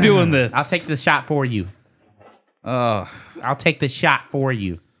can't keep doing this. I'll take the shot for you. Oh, I'll take the shot for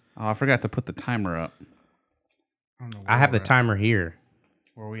you. I forgot to put the timer up. I have the timer here.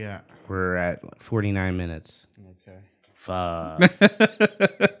 Where are we at? We're at 49 minutes. Okay. Fuck. I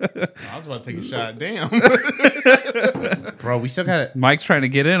was about to take a shot. Damn. Bro, we still got it. Mike's trying to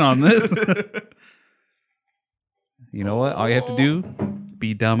get in on this. You know what? All you have to do,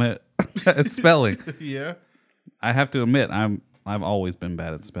 be dumb at spelling. Yeah. I have to admit, I've always been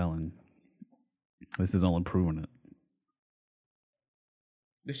bad at spelling. This is only proving it.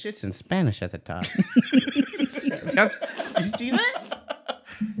 The shit's in Spanish at the top. You see that?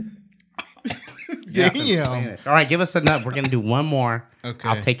 Damn. All right, give us enough. We're gonna do one more. Okay.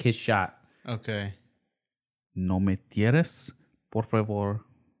 I'll take his shot. Okay. No me tienes, por favor.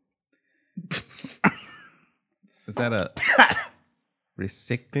 Is that a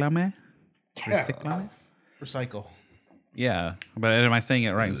reciclame? Reciclame? Recycle. Yeah, but am I saying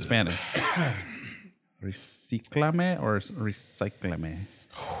it right in Spanish? Reciclame or recyclame?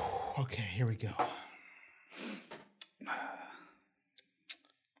 Okay, here we go.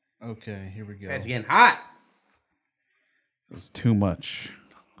 Okay, here we go. It's getting hot. So it's too much.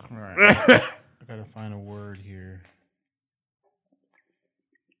 All right. I gotta find a word here.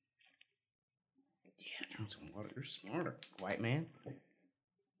 Yeah, drink some water. You're smarter, white man.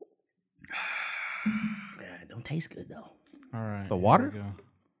 Don't taste good though. All right. The water? Here we go.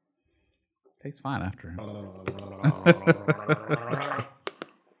 Tastes fine after. I'm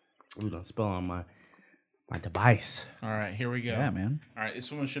gonna spill on my device. All right, here we go. Yeah, man. All right, this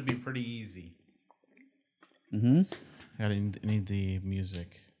one should be pretty easy. Mm-hmm. I need the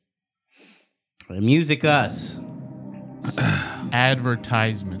music. Music us.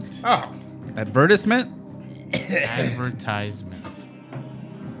 Advertisement. Oh, Advertisement? Advertisement.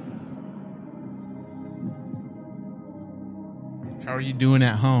 How are you doing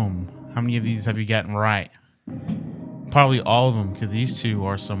at home? How many of these have you gotten right? Probably all of them, because these two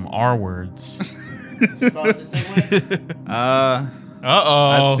are some R words. Uh-oh.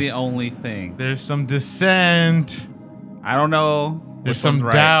 That's the only thing. There's some dissent. I don't know. There's which some one's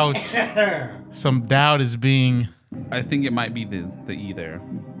right. doubt. Some doubt is being. I think it might be the E there.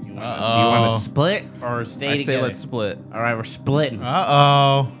 do you want to split or stay I'd together? say let's split. All right, we're splitting.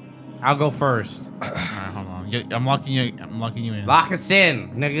 Uh-oh. I'll go first. All right, hold on. I'm locking you in. Lock us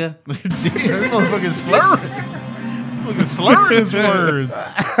in, nigga. This motherfucker's slurring his words.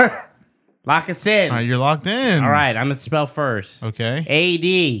 Lock us in. All right, you're locked in. All right, I'm gonna spell first. Okay.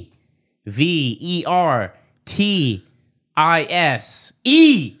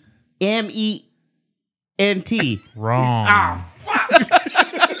 ADVERTISEMENT. Wrong.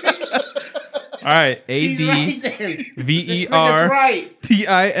 All right. He's right then. This nigga's ADVERTISMENT. right.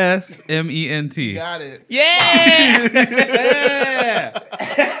 Got it. Yeah.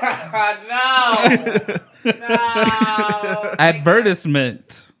 no.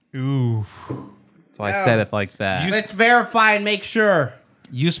 Advertisement. Ooh. That's why I said it like that. Let's verify and make sure.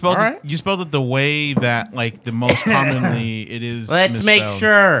 You spelled All right. it, you spelled it the way that like the most commonly it is. Let's make misspelled.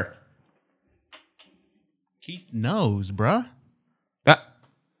 sure. Keith knows, bruh.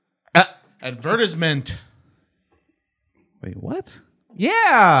 Advertisement. Wait, what?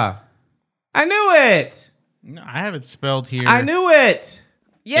 Yeah. I knew it. No, I have it spelled here. I knew it.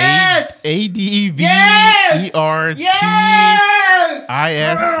 Yes. ADVERTISMENT. Yes.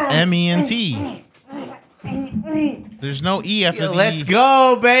 There's no E after the Let's E.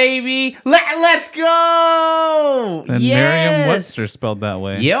 go, baby. Let's go. And Merriam-Webster spelled that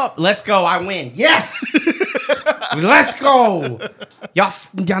way. Yep. Let's go. I win. Yes. Let's go. Y'all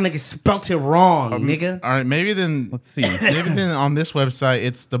niggas spelt it wrong, nigga. All right, maybe then. Let's see. Maybe then on this website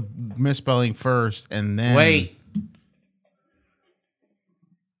it's the misspelling first and then Wait.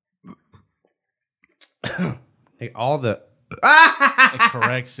 All the it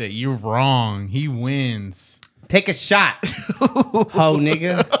corrects it. You're wrong. He wins. take a shot, ho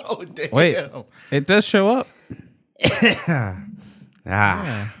nigga. Oh damn. Wait, it does show up.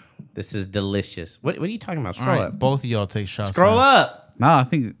 This is delicious. What are you talking about? All Scroll right, up. both of y'all take shots. Scroll now. up. No, I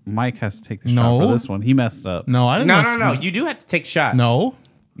think Mike has to take the shot No. for this one. He messed up. No, I didn't. No. You do have to take a shot. No.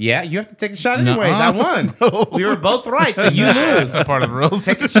 Yeah, you have to take a shot anyways. Nuh-uh. I won. No. We were both right, so you lose. That's not part of the rules.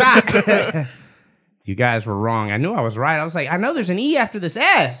 Take a shot. You guys were wrong. I knew I was right. I was like, I know there's an E after this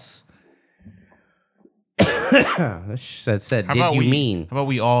S. That said, How did about you we, mean? How about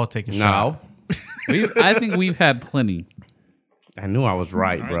we all take a shot? No. I think we've had plenty. I knew I was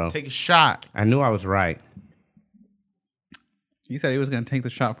right, All right, bro. take a shot. I knew I was right. He said he was going to take the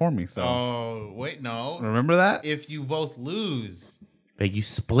shot for me. So Oh, wait, no. remember that? If you both lose. But you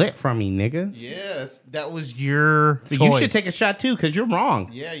split from me, nigga. Yes, that was your So choice. you should take a shot too, because you're wrong.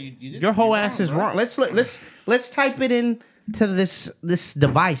 Yeah, you did. Your whole you're ass is bro. wrong. Let's type it in to this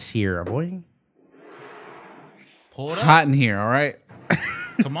device here, boy. Pull it up. Hot in here, all right?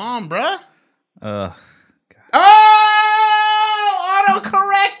 Come on, bruh. Ugh. Oh,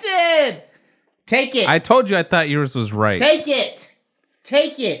 auto-corrected. Take it. I told you I thought yours was right. Take it.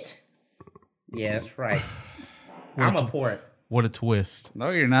 Take it. Yeah, that's right. I'm gonna pour it. What a twist. No,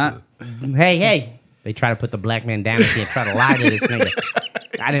 you're not. Hey. They try to put the black man down if you try to lie to this nigga.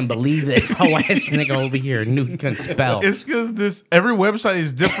 I didn't believe this whole ass nigga over here knew he couldn't spell. It's because every website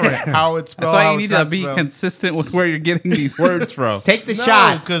is different. How it's spelled. That's why how you need it's to not be spelled. consistent with where you're getting these words from. Take the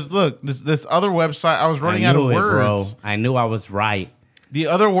shot. Because look, this other website, I was running I out of knew it, words. bro. I knew I was right. The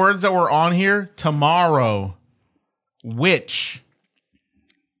other words that were on here: tomorrow, witch,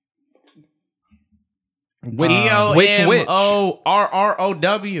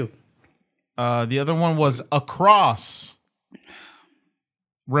 T-O-M-O-R-R-O-W. The other one was across.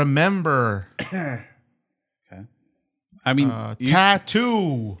 Remember, I mean,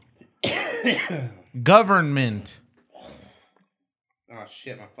 tattoo, government, Oh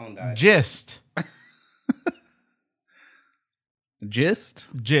shit, my phone died. gist.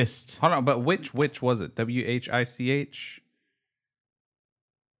 gist. Hold on, but which was it? W-H-I-C-H?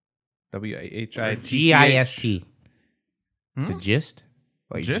 W-H-I-T-C-H? G-I-S-T. The gist?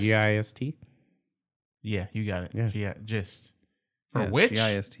 Like Gist? G-I-S-T? Yeah, you got it. Yeah. Yeah, gist. For Yeah, which?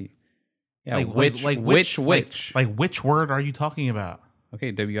 G-I-S-T. Yeah, Like which which which word are you talking about?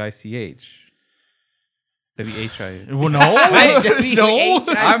 Okay, W-I-C-H. W-H-I. Well, no, Wait, no.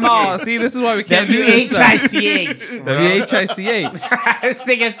 I'm all. See, this is why we can't do this. stuff. W-H-I-C-H. W-H-I-C-H. This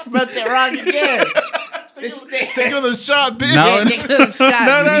nigga spelled it wrong again. This Take nigga. another shot, bitch. No, Take another shot,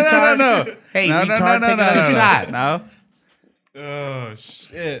 No, retard. no. Hey, No, retard, take another shot. No. Oh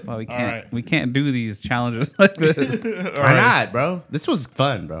shit. Well, we All can't. right. We can't do these challenges like this. Why not, bro? This was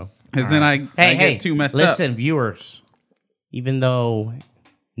fun, bro. Because then I get too messed up. Listen, viewers. Even though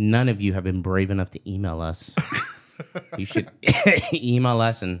none of you have been brave enough to email us, you should email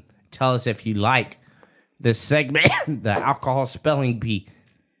us and tell us if you like this segment, the alcohol spelling bee.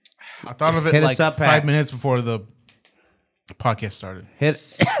 I thought of it Hit us like up 5 at- minutes before the podcast started. Hit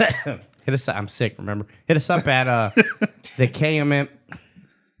us up. I'm sick, remember? Hit us up at the KMM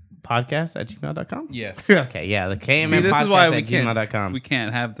podcast at gmail.com. Yes. Okay, yeah, the KMM See, this podcast is why at we can't. gmail.com. We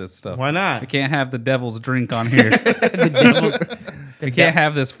can't have this stuff. Why not? We can't have the devil's drink on here. The We can't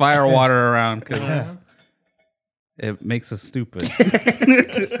have this fire water around because it makes us stupid.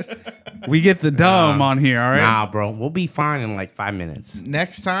 We get the dumb on here, all right? Nah, bro, we'll be fine in like 5 minutes.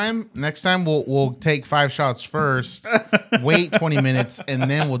 Next time we'll take 5 shots first, wait 20 minutes, and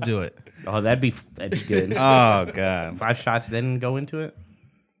then we'll do it. Oh, that'd be good. Oh god. 5 shots, then go into it.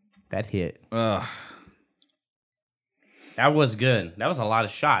 That hit. Ugh. That was good. That was a lot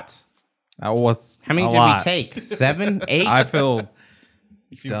of shots. That was How many a did lot. we take? 7, 8? I feel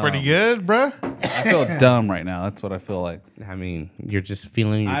You feel pretty good, bruh? dumb right now. That's what I feel like. I mean, you're just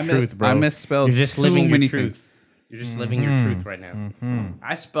feeling your I truth, bro. I misspelled You're just too living your many truth. things. You're just living your truth right now.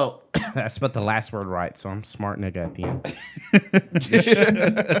 I spelled the last word right, so I'm smart nigga at the end.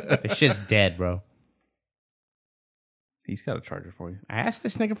 This shit's dead, bro. He's got a charger for you. I asked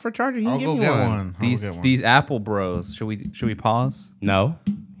this nigga for a charger. He I'll didn't go give me get one. one. I'll go get one. These Apple Bros. Should we pause? No,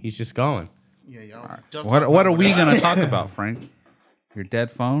 he's just going. Yeah, y'all. Don't What talk are about we that. gonna talk about, Frank? Your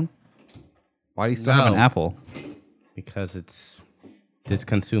dead phone? Why do you still have an No. Apple? Because it's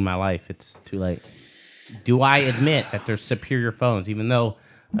consumed my life. It's too late. Do I admit that there's superior phones? Even though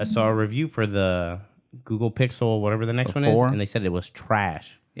I saw a review for the Google Pixel, whatever the next The one 4? is, and they said it was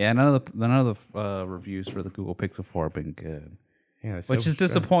trash. Yeah, none of the reviews for the Google Pixel 4 have been good, Yeah, they said which it is was trash.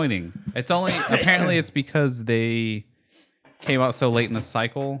 disappointing. It's only apparently it's because they came out so late in the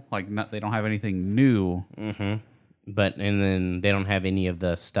cycle. Like they don't have anything new. But and then they don't have any of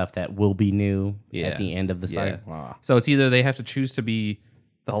the stuff that will be new at the end of the Yeah. cycle. Wow. So it's either they have to choose to be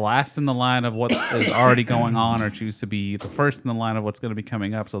the last in the line of what is already going on, or choose to be the first in the line of what's going to be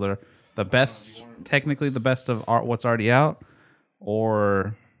coming up. So they're the best, technically the best of what's already out,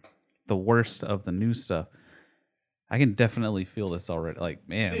 or the worst of the new stuff. I can definitely feel this already. Like,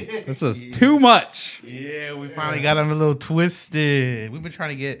 man, this was too much. Yeah, we finally got him a little twisted. We've been trying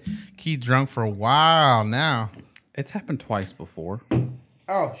to get Keith drunk for a while now. It's happened twice before.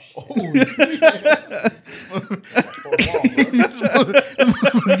 Oh,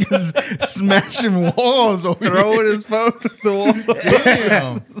 Smashing walls over Throwing his phone to the wall.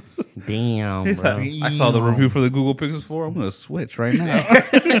 Damn. damn, bro. I saw the review for the Google Pixel 4. I'm going to switch right now.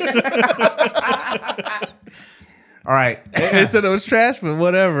 All right. They said it was trash, but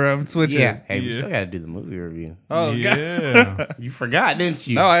whatever. I'm switching. Yeah. Hey, we still got to do the movie review. Oh, God. Yeah. You forgot, didn't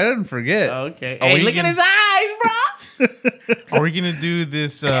you? No, I didn't forget. Okay. Are Hey, we look at gonna- his eyes, bro. Are we gonna do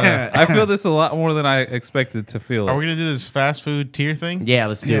this? I feel this a lot more than I expected to feel Are it. we gonna do this fast food tier thing? Yeah,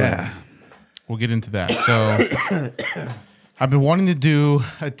 let's do it. We'll get into that. So, I've been wanting to do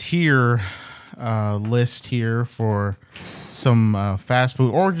a tier list here for some fast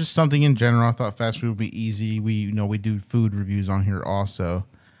food or just something in general. I thought fast food would be easy. We do food reviews on here also.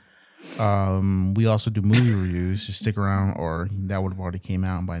 We also do movie reviews. Just stick around, or that would have already came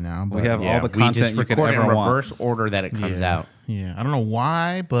out by now. But We have all the we just content you could record in ever want. reverse order that it comes out. Yeah, I don't know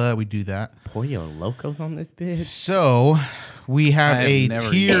why, but we do that. Pollo Locos on this bitch. So we have I have a never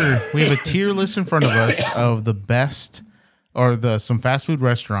tier. We have a tier list in front of us of the best, or some fast food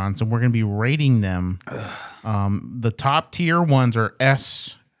restaurants, and we're going to be rating them. The top tier ones are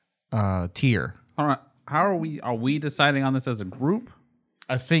S tier. All right. How are we? Are we deciding on this as a group?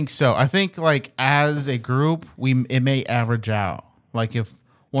 I think so. I think like as a group, it may average out. Like if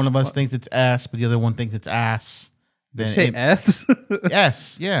one of us thinks it's S, but the other one thinks it's ass, then Say S.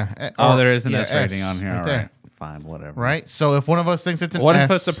 S. Yeah. Oh, Or- there is an yeah, S rating on here. right All there. right. Fine. Whatever. Right. So if one of us thinks it's an What S,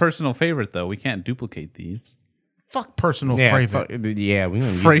 if it's a personal favorite though? We can't duplicate these. fuck personal Yeah, favorite. yeah, we don't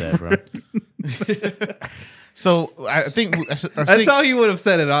use that, bro. So I think That's how you would have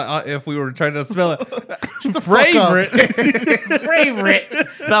said it if we were trying to spell it. the fuck up. Favorite.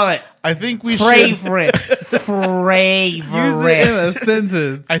 Spell it. I think we should. Favorite. Use it in a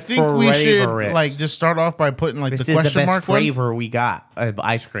sentence. I think we should Favorite. like just start off by putting like This the is the question best mark one. flavor we got of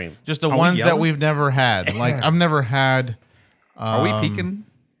ice cream. Just the we ones that yelling? we've never had. Like I've never had. Are we peeking?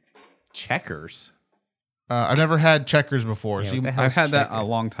 Checkers. I've never had Checkers before. So, what the you, hell? I've had that Checker. a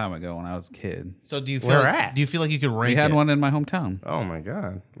long time ago when I was a kid. so do you feel Where like, at? do you feel like you could rank We had it? one in my hometown. Oh my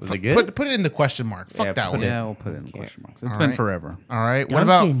god. Was it good? Put it in the question mark. Fuck Yeah, that put one. it- Yeah, we'll put it in question marks. It's All been right. forever. All right.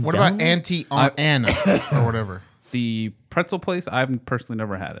 Dunkin' What about Donuts? Auntie Aunt Anna or whatever? The pretzel place, I've personally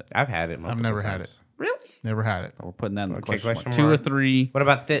never had it. I've had it. I've never had it. Really? Never had it. We're putting that in the Okay, question, question mark. 2 or mark. 3. What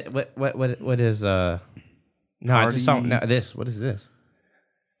about this? What is No, I just saw no, Hardee's. this. What is this?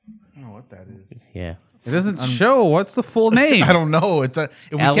 I don't know what that is. Yeah. It doesn't show. What's the full name? I don't know. It's a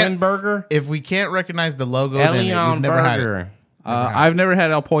if we Ellen can't Burger? if we can't recognize the logo, then we've Elion never had it. Burger. I've never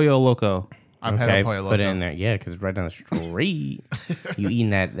had El Pollo Loco. I've had Okay, a Pollo put it Loco. in there. Yeah, because it's right down the street. You eating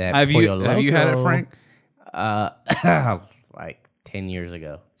that Have you Pollo have you had it, Loco. Frank? Like 10 years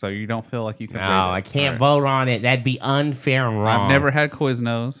ago. So you don't feel like you can No, rate it? I can't All vote on it. That'd be unfair and right. wrong. I've never had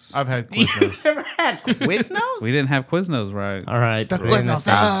Quiznos. I've had Quiznos. never had Quiznos? We didn't have Quiznos, right? All right, The put it in the Quiznos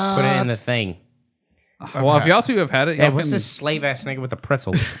thing. Put it in the thing. Well, if y'all two have had it, Hey, y'all what's can, this slave ass nigga with a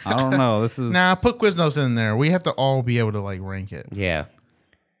pretzel? I don't know. This is Nah, put Quiznos in there. We have to all be able to like rank it. Yeah.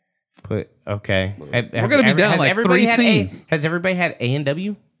 Okay. We're gonna be down like 3 things. Has everybody had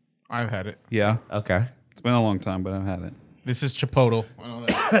A&W? I've had it. Yeah, Okay. it's been a long time, but I've had it. This is Chipotle. I know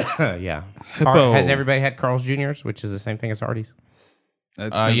that. Yeah. Hippo. Has everybody had Carl's Jr.'s, which is the same thing as Hardee's?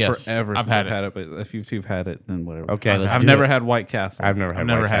 It's been yes. forever I've since had I've had it, but if you two've had it, then whatever. Okay, let's I've do never it. had White Castle. I've never had I've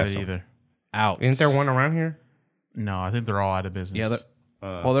never White had Castle. it either. out. Isn't there one around here? No, I think they're all out of business. Yeah,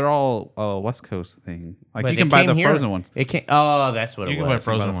 well, they're all West Coast thing. Like But you they can buy came the here- frozen ones. It can't. Oh, that's what You it can buy was.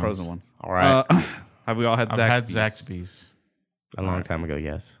 You can buy frozen the frozen ones. ones. All right. Have we all had I've Zaxby's? had Zaxby's. A long time ago,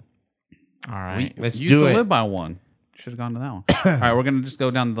 yes. All right. Let's You do used to it. live by one. Should have gone to that one. All right, we're gonna just go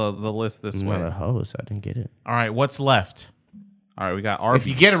down the list this I'm way. not a host. I didn't get it. All right. What's left? All right, we got If Arby's.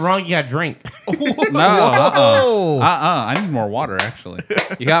 you get it wrong, you got to drink. No, I need more water. Actually,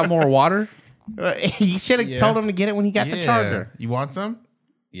 you got more water? You should have Yeah. told him to get it when he got the Yeah. charger. You want some?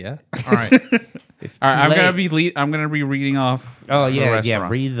 Yeah. All right. It's All right, too I'm gonna be reading off. Oh the yeah, yeah.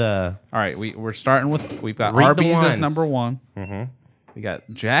 restaurant. Read the. All right, we're starting with we've got Read the Arby's as ones. number 1. We got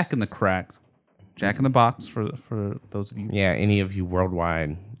Jack in the Crack, Jack in the Box for those of you. Yeah, any of you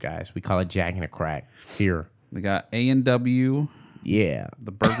worldwide guys, we call it Jack and a Crack here. We got A&W, Yeah.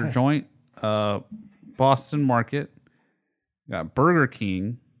 the burger joint, Boston Market. We got Burger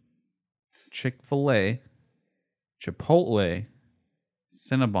King, Chick-fil-A, Chipotle,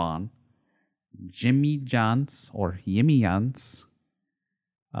 Cinnabon, Jimmy John's or Yimmy John's,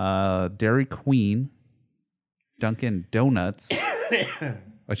 Dairy Queen, Dunkin' Donuts.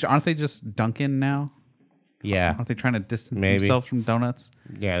 Which aren't they just Dunkin' now? Yeah. Aren't they trying to distance Maybe. themselves from donuts?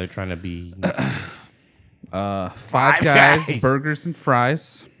 Yeah, they're trying to be. Five Guys, burgers and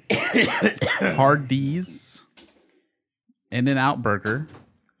fries. Hardee's, In-N-Out Burger,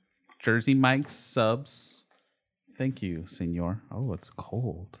 Jersey Mike's subs. Thank you, senor. Oh, it's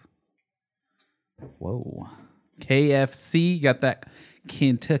cold. Whoa. KFC, got that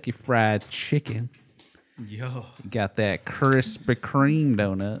Kentucky Fried Chicken. Yo. Got that Krispy Kreme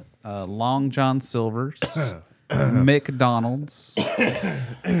donut. Long John Silver's. McDonald's.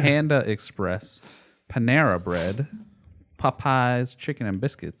 Panda Express. Panera Bread. Popeyes Chicken and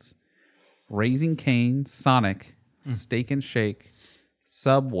Biscuits. Raising Cane. Sonic. Steak and Shake.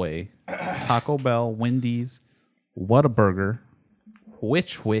 Subway. Taco Bell. Wendy's. Whataburger.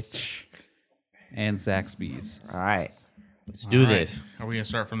 Which. And Zaxby's. All right. Let's do this. Are we gonna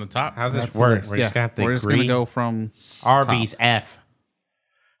start from the top? How's this That's the work? list. We're just going to have to We're just agree. going to go from Arby's F.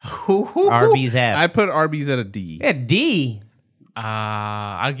 Arby's F. I put Arby's at a D. Yeah, D.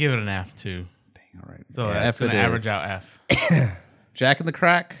 I'd give it an F too. All right. So Yeah, that's F it gonna is. average out F. Jack in the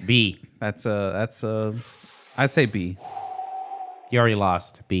Crack. B. That's I'd say B. You already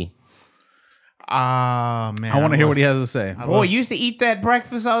lost. B. Man, I want to hear what he has to say. Boy, you used to eat that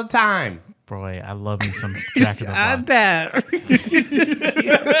breakfast all the time. Boy, I love me some Jack in the Box. that.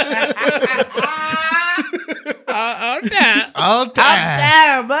 Oh,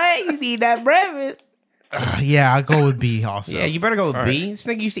 Damn, boy, you need that breakfast. yeah, I'll go with B also. Yeah, you better go with B. This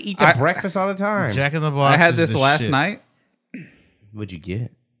nigga used to eat the breakfast all the time. Jack in the Box. I had is this the last shit. night. What'd you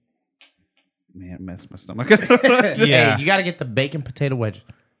get? Man, it messed my stomach. Yeah. Hey, you got to get the bacon potato wedge.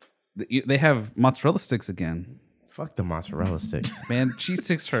 They have mozzarella sticks again. Fuck the mozzarella sticks. Man, cheese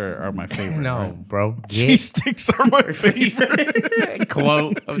sticks are my favorite. No, right? bro. Cheese sticks are my favorite.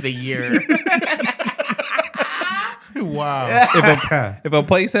 Quote of the year. Wow. If a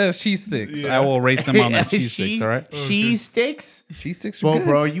place has cheese sticks, I will rate them on their cheese sticks. All right, Cheese sticks? cheese sticks. Are Well, good.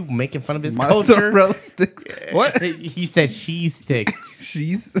 bro, you making fun of his culture? Mozzarella sticks. What? He said cheese sticks.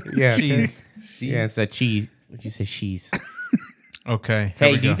 Cheese. Yeah, Cheese. Yeah, it's a cheese. What'd you say? Cheese. Okay. Hey,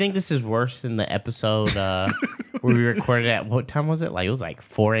 here we do you go. think this is worse than the episode where we recorded at what time was it? Like it was like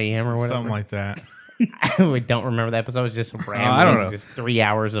 4 a.m. or whatever. Something like that. I don't remember the episode. It was just rambling. I don't know. Just 3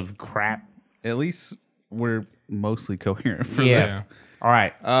 hours of crap. At least we're mostly coherent for Yeah. this. All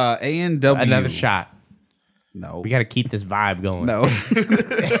right. A&W. Another shot. No. We got to keep this vibe going. No.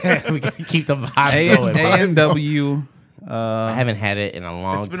 We got to keep the vibe going. bro. A&W. I haven't had it in a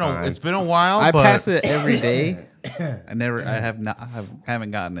long time. It's been a while. I but pass it every day. I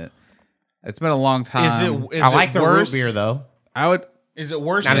haven't gotten it. It's been a long time. Is I it like the worse? root beer though. I would Is it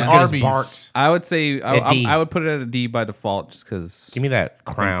worse Not than as good as Arby's? Barks. I would say A D. I would put it at a D by default just because. Give me that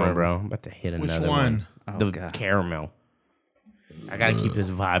crown, forever. bro. I'm about to hit Which another one? Oh, the God. caramel. I gotta keep this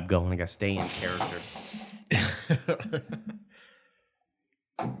vibe going. I gotta stay in character.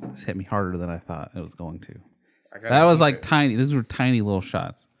 This hit me harder than I thought it was going to. That was like tiny. These were tiny little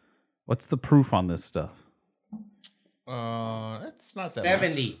shots. What's the proof on this stuff? It's not that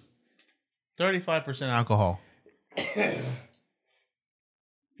 70. 35% alcohol.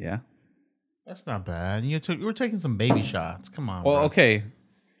 Yeah. That's not bad. You were taking some baby shots. Come on. Well, bro. okay.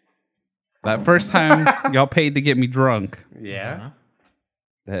 That first time y'all paid to get me drunk. Yeah.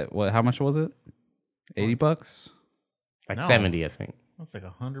 That what? How much was it? $80? Like No. 70, I think. That's like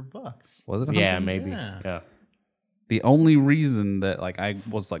 $100. Was it? Yeah, 100? maybe. Yeah. Yeah. The only reason that like I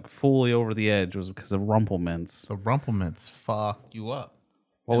was like fully over the edge was because of Rumplemints. The Rumplemints fuck you up.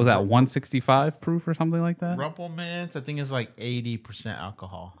 What was that? 165 proof or something like that? Rumplemints, I think, is like 80%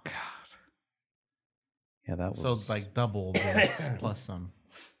 alcohol. Yeah, that was. So it's like double this plus some.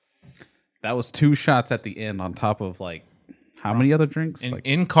 that was 2 shots at the end on top of like how many other drinks? In, Like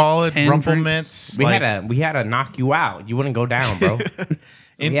in college, 10 Rumplemints. We like, had to knock you out. You wouldn't go down, bro.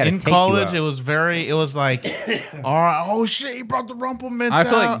 in, we had to in take you college, out. it was like, all right, oh shit, he brought the Rumplemints I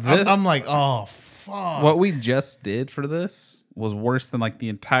feel like out. this- I'm like, oh fuck. what we just did for this was worse than like the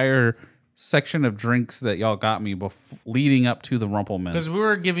entire section of drinks that y'all got me leading up to the Rumplemints. Because we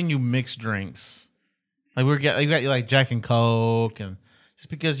were giving you mixed drinks, like we got you like Jack and Coke, and just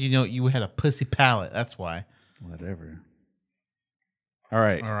because you had a pussy palate, that's why. Whatever. All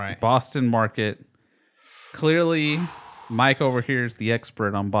right. All right. Boston Market. Clearly, Mike over here is the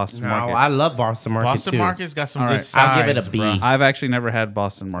expert on Boston No, Market. I love Boston Market Boston too. Market's got some All good right. sides. I'll give it a B. bro. I've actually never had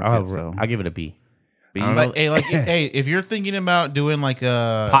Boston Market, Oh, so I'll give it a B. B. I don't know. Hey, if you're thinking about doing like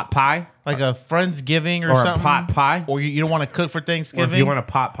a Pot pie like a Friendsgiving or or a something, pot pie, or you don't want to cook for or Thanksgiving, if you want a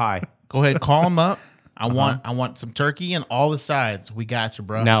pot pie. go ahead, call them up. I want some turkey and all the sides. We got you,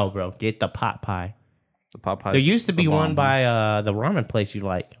 bro. No, bro, get the pot pie. The Popeyes. There used to be the one bomb. by the ramen place you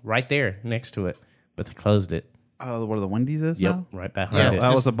like, right there next to it, but they closed it. Oh, where the Wendy's is Yep, now? right behind Yeah, it.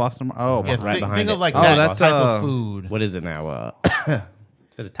 That was a Boston. Oh, Yeah, Right behind think it. of like Oh, that that's, type of food. What is it now? Is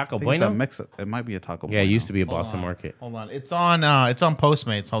it a Taco I think it's a Bueno? mix. It might be a Taco. Yeah, it Bueno. used to be a Boston Market. Hold on, it's on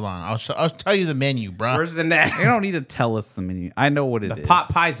Postmates. Hold on, I'll tell you the menu, bro. Where's the You next? don't need to tell us the menu. I know what it is. The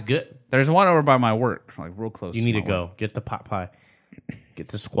pot pie's good. There's one over by my work, like real close. You need to my go work. get the pot pie. Get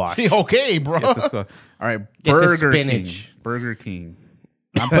the squash. Okay, bro. Get this go. All right, Get the Burger spinach. King. Burger King.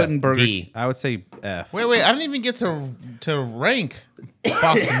 I'm putting Burger. D. I would say F. Wait, I didn't even get to rank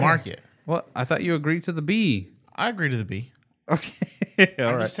Boston Market. What? I thought you agreed to the B. I agree to the B. Okay. All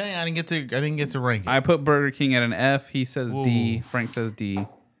I'm right. just saying I didn't get to rank it. I put Burger King at an F. He says D. Ooh. Frank says D.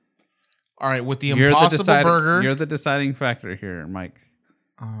 All right, with the You're the Impossible deciding. Burger. You're the deciding factor here, Mike.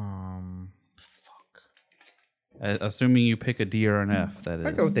 Assuming you pick a D or an F. That I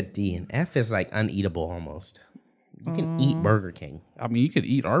is. go with the D, and F is like uneatable almost. You can eat Burger King. I mean, you could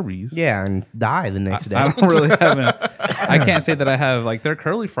eat Arby's. Yeah, and die the next day. I don't really have I can't say that I have, like, their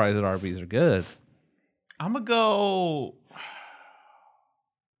curly fries at Arby's are good. I'm gonna go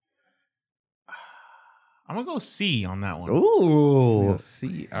C on that one. Ooh. We'll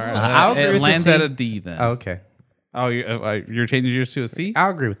see. All right. I'll agree it with the lands C. at a D then. Oh, okay. Oh, you're changing yours to a C?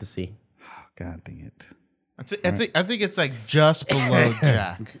 I'll agree with the C. God dang it. I think it's like just below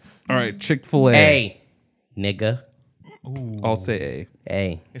Jack. All right, Chick-fil-A. A. Nigga. I'll say A.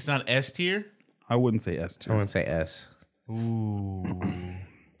 A. It's not S tier. I wouldn't say S I tier. want to say S. Ooh.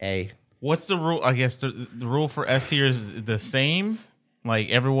 A. What's the rule? I guess the rule for S tier is the same. Like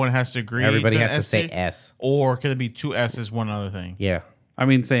everyone has to agree. Everybody to has to S say tier? S. Or can it be two S's, one other thing? Yeah. I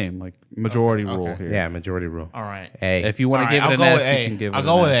mean, same, like majority rule okay. here. Yeah, majority rule. All right. A. If you want to All give right, it an I'll go S, with you A. can give it I'll an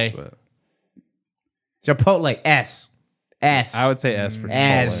go with S. A. But Chipotle, S. S. I would say S for Chipotle.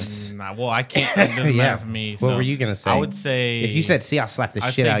 S. Nah, well, I can't. It doesn't Yeah. matter for me. What so were you going to say? I would say If you said C, I'll slap the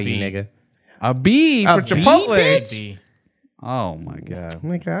I'd shit say out of you, B. nigga. A B for A B, Chipotle. bitch? B. Oh my god.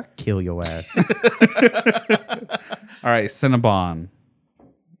 Nigga, I'll kill your ass. All right, Cinnabon.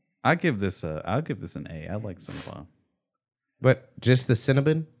 I'll give this an A. I like Cinnabon. But just the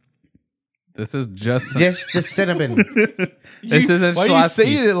cinnamon? This is just Just the cinnamon. this isn't Why are you Schlotsky.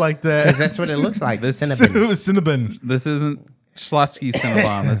 saying it like Because that? that's what it looks like. This- Cinnamon. Cinnamon. This isn't Schlotsky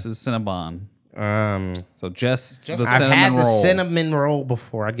Cinnabon. This is Cinnabon. So just the I've cinnamon had the roll. cinnamon roll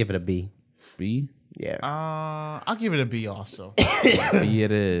before. I'd give it a B. B. Yeah. I'll give it a B also. B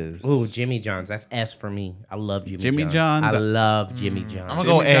it is. Ooh, Jimmy John's. That's S for me. I love Jimmy, Jimmy John's. I love Jimmy John's. I'm gonna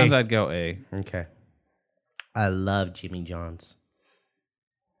Jimmy go A. John's, I'd go A. Okay. I love Jimmy John's.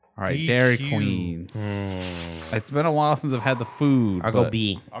 All right, DQ. Dairy Queen. It's been a while since I've had the food. I'll go but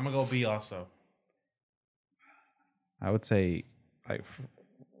B. I'm gonna go B also. I would say, like,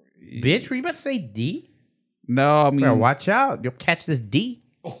 Bitch, were you about to say D? no. I mean, Bro, watch out. You'll catch this D.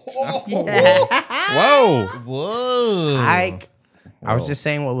 whoa. Whoa. Ike. I was just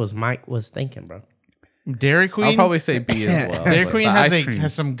saying what was Mike was thinking, bro. Dairy Queen. I'll probably say B as well. Dairy but Queen the has ice cream-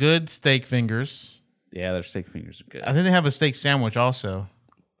 has some good steak fingers. Yeah, their steak fingers are good. I think they have a steak sandwich also.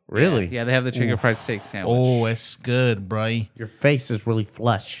 Really? Yeah, they have the chicken fried steak sandwich. Oh, it's good, bro. Your face is really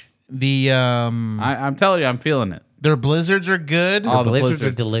flush. The I'm telling you, I'm feeling it. their blizzards are good. Oh, The blizzards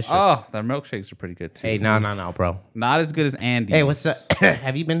are delicious. Oh, their milkshakes are pretty good too. Hey, no, bro. Not as good as Andy's. Hey, what's up?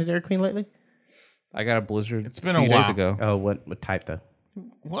 Have you been to Dairy Queen lately? I got a blizzard. It's been a a few days while. ago. Oh, what type though?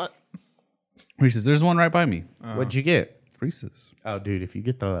 What? Reese's. There's one right by me. What'd you get? Reese's. Oh, dude, if you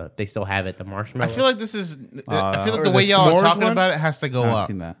get they still have it, the marshmallow. I feel like this is. I feel like Or the way the y'all are s'mores talking one? about it has to go I've up.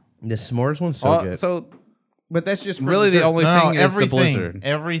 seen that. the s'mores one's so Oh, good. so but that's just for really the dessert. only No, thing is the everything. blizzard.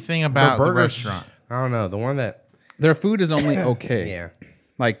 Everything Their about the burgers. restaurant. I don't know. The one that Their food is only okay. yeah,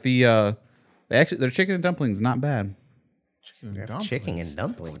 Like their chicken and dumplings not bad. chicken and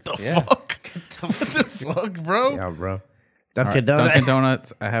dumplings. Yeah. Fuck. What the fuck, bro? Yeah, bro. All Dunkin' right, Donuts. Dunkin'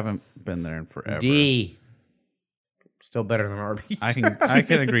 Donuts. I haven't been there in forever. D. Still better than Arby's. I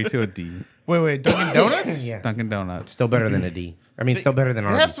can agree to a D. Wait, Dunkin' Donuts? yeah. Dunkin' Donuts. Still better than a D. I mean, still better than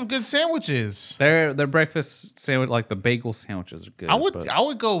They have Arby's. some good sandwiches. Their breakfast sandwich, like the bagel sandwiches, are good. but I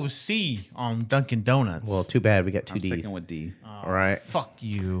would go C on Dunkin' Donuts. Well, too bad we got two I'm D's. sticking with D. All right. fuck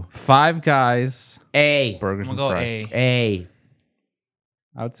you. Five Guys A. burgers I'm and gonna go fries. A. A.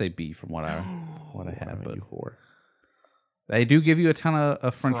 I would say B from what I had, but You whore. they do give you a ton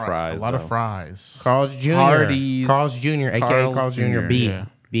of French fries. A lot though. of fries. Carl's Jr. Hardee's. Carl's Jr. AKA Carl's Carl's Jr. Jr. B. Yeah.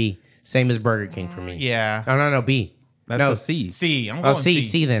 B. Same as Burger King for me. Yeah. No, B. That's No. a C. C. I'm Oh, going C. C.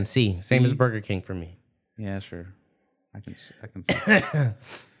 C then. C. Same as Burger King for me. Yeah, sure. I can see.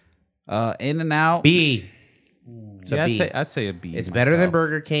 In and out. B. It's a Yeah, B. I'd say a B. It's better than myself.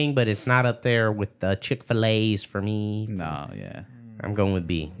 Burger King, but it's not up there with the Chick-fil-A's for me. No, yeah. I'm going with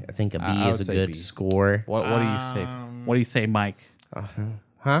B. I think a B I is would a say good B. score. What do you say? What do you say, Mike?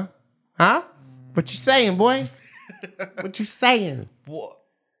 Huh? Huh? What you saying, boy? What you saying?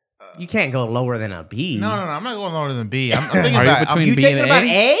 You can't go lower than a B. No, I'm not going lower than B. I'm thinking Are you about. between You B thinking and about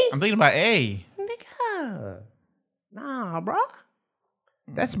A? A? I'm thinking about A. Nigga. Nah, bro.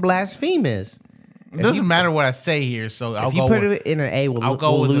 That's blasphemous. It doesn't matter what I say here, so I'll If you go put with, it in an A, we'll, I'll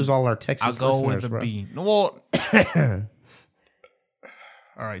go we'll with lose the- all our Texas I'll go with listeners, the bro. B. Well,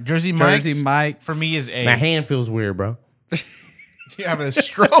 all right. Jersey Mike's Jersey Mike for me is A. My hand feels weird, bro. You're having a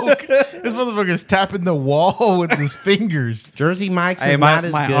stroke. This motherfucker's tapping the wall with his fingers. Jersey Mike's Hey, is my not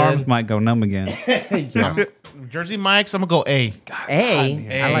as my good. arms might go numb again. Jersey Mike's, I'm gonna go A.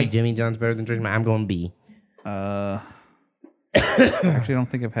 A. I A. like Jimmy John's better than Jersey Mike's. I'm going B. Actually, I don't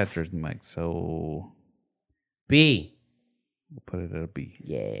think I've had Jersey Mike, so B. we'll put it at a B.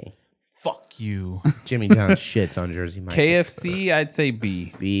 Yay. Fuck you. Jimmy John's shits on Jersey Mike. KFC, I'd say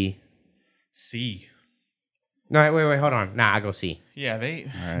B. B. C. No, wait, hold on. Nah, I go C. Yeah,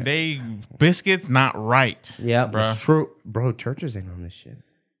 they biscuits not right. Yeah, bro. that's true. Bro, churches ain't on this shit.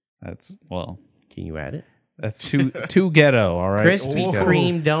 That's well. Can you add it? That's too ghetto. All right. Krispy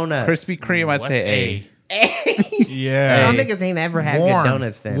Kreme donuts. Krispy Kreme, I'd say A. Yeah. Y'all niggas ain't ever had good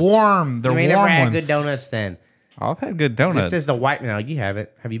donuts then. Warm. They're You ain't warm never had ones. good donuts then. I've had good donuts. This is the white. No, you have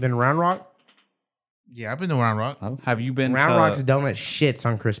it. Have you been to Round Rock? Yeah, I've been to Round Rock. Have you been Round to? Rock's donut shits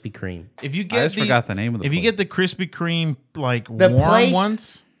on Krispy Kreme. If you get I just forgot the name of the. If you place. get the Krispy Kreme like The warm place-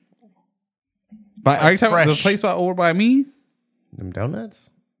 ones, Are you talking about the fresh. place over by me? Them donuts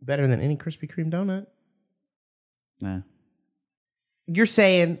better than any Krispy Kreme donut. Nah. You're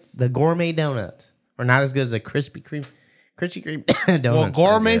saying the gourmet donuts are not as good as a Krispy Kreme. Krispy Kreme donuts. well,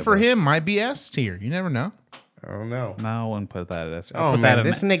 are gourmet good, for bro. him might be S tier. You never know. I don't know. No, I wouldn't put that as. Oh man,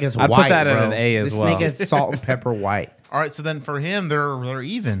 this nigga's white. I'd put that bro. at an A as this well. This nigga's salt and pepper white. All right, so then for him, they're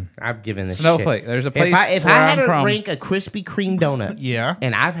even. I'm giving this Snowflake. shit. There's a place If where I had I'm to from. rank a Krispy Kreme donut, Yeah.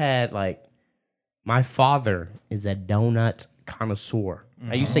 and I've had like, my father is a donut connoisseur.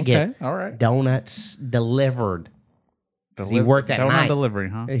 I used to get Okay, all right. donuts delivered. He worked at donut night. delivery,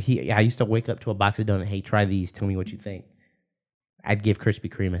 huh? I used to wake up to a box of donuts. Hey, try these. Tell me what you think. I'd give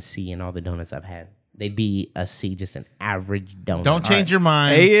Krispy Kreme a C in all the donuts I've had. They'd be a C, just an average donut. Don't change your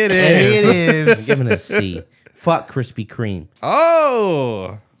mind. A it A is. it I'm is. giving it a C. Fuck Krispy Kreme.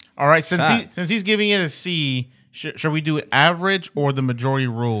 Oh, All right, Shots. since he's giving it a C, should we do it average or the majority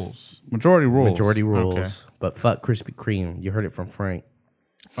rules? majority rules. Majority rules. Okay. But fuck Krispy Kreme. You heard it from Frank.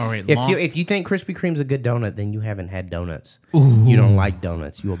 All right, If you think Krispy Kreme's a good donut, then you haven't had donuts. You don't like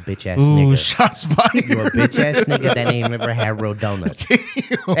donuts. You a bitch ass ooh, nigga. shots fired. You a bitch ass nigga that ain't never had real donuts.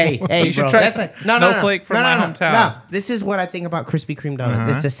 hey, You should bro. try That's Snowflake from my hometown. No, this is what I think about Krispy Kreme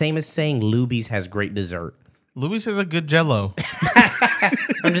donuts. It's the same as saying Luby's has great dessert. Louis has a good Jello.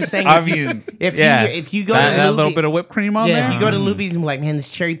 I'm just saying. I if you- mean, if yeah, you go that, to that Luby, little bit of whipped cream on there. if you go to Luby's and be like, man, this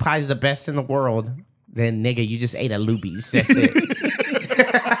cherry pie is the best in the world, then nigga, you just ate a Luby's. That's it.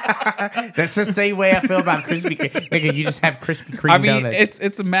 That's the same way I feel about Krispy Kreme. Nigga, you just have Krispy Kreme I mean, donuts.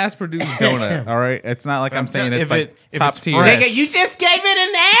 it's a mass produced donut. All right, it's not like I'm saying it's like if top it's tier. fresh- Nigga, you just gave it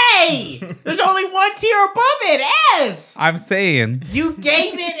an A. There's only one tier above it. S. I'm saying You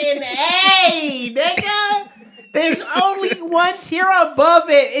gave it an A, nigga. There's only one tier above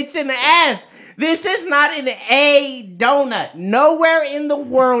it. It's an S. This is not an A donut. Nowhere in the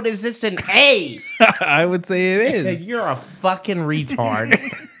world is this an A. I would say it is. You're a fucking retard.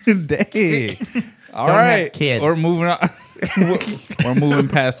 Dang. All Don't have right, kids. we're moving on. We're moving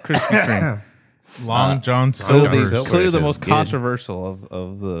past Krispy Kreme. Long John Clearly, Silver's. clearly the is most good. controversial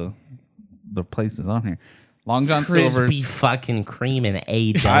of the places on here. Long John Krispy Silver's. fucking cream and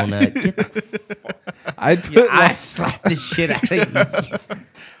A donut. Get the I'd put. I slapped the shit out of you.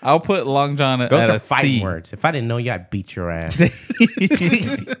 I'll put Long John at Those a are fighting C. words. If I didn't know you, I'd beat your ass.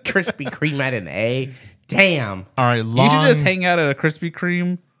 Krispy Kreme at an A. Damn. All right, You should just hang out at a Krispy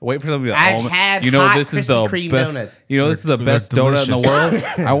Kreme. Wait for them to be like, I've oh, had you know hot this is Krispy the Kreme best. donuts. You know this is the They're best donut in the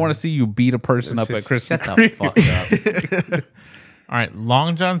delicious. world. I want to see you beat a person up at Krispy Shut Kreme. the fuck up. All right,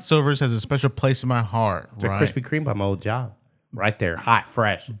 Long John Silver's has a special place in my heart. It's a Right? Krispy Kreme by my old job. Right there. Hot,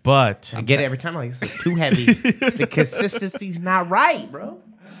 fresh. But I get it every time. I'm like, this is too heavy. The consistency's not right, bro.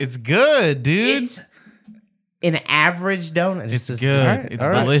 it's good, dude. It's an average donut. It's just- good. all right, It's all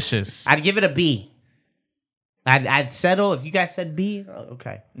right. delicious. I'd give it a B. I'd settle if you guys said B. Oh,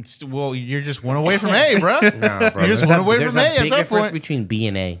 okay. Well, you're just one away from A, bro. No, bro. You're just There's one a- away there's from a A at big that difference point. between B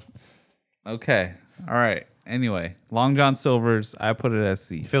and A. Okay. All right. Anyway, Long John Silver's. I put it as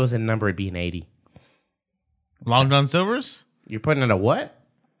C. If it was a number, it'd be an 80. Long John Silver's? You're putting it a what?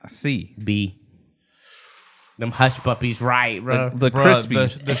 A C. B. Them hush puppies, right, bro? The Bruh, crispy.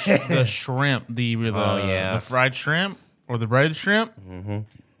 the shrimp, the yeah. the fried shrimp or the breaded shrimp.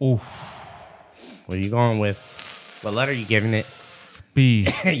 What are you going with? What letter are you giving it? B.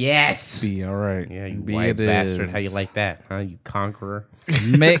 Yes. B. All right. Yeah, you B white it bastard. is. How you like that, huh? You conqueror.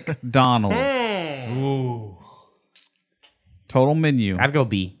 McDonald's. Ooh. Total menu. I'd go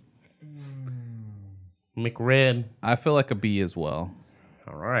B. McRib. I feel like a B as well.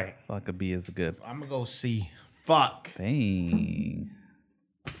 All right. I feel like a B is good. I'm gonna go C. Fuck. Dang.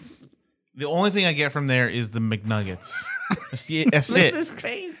 The only thing I get from there is the McNuggets. That's it.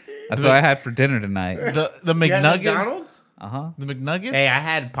 That's what I had for dinner tonight. The McNugget. McDonald's? The McNuggets. Hey, I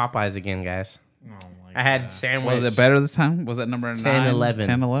had Popeyes again, guys. Oh my I had sandwich. Was it better this time? Was that number 10, 9? 11.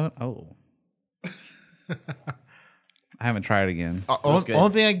 10, 11? Oh. I haven't tried again. good.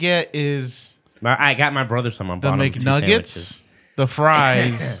 Only thing I get is I got my brother some. I the bought him 2 sandwiches. McNuggets, the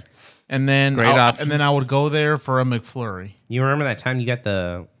fries, And then Great options. and then I would go there for a McFlurry. You remember that time you got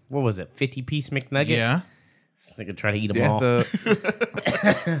the, what was it, 50-piece McNugget? Yeah. I could try to eat them Yeah, all.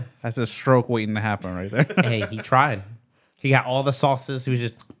 that's a stroke waiting to happen right there. Hey, he tried. He got all the sauces. He was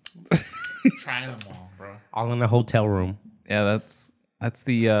just Trying them all, bro. all in the hotel room Yeah, that's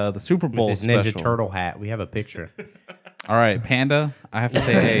the Super with Bowl his Ninja special. Turtle hat. We have a picture. All right, Panda. I have to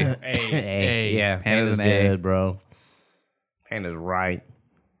say, hey, Hey, yeah, Panda's Panda's an A. good, bro. Panda's right.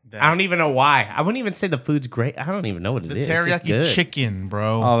 I don't even know why. I wouldn't even say the food's great. I don't even know what it The is. It's just teriyaki good. chicken,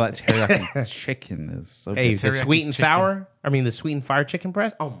 bro. oh, that teriyaki chicken is so Hey, good. the teriyaki sweet and chicken. sour. I mean, the sweet and fire chicken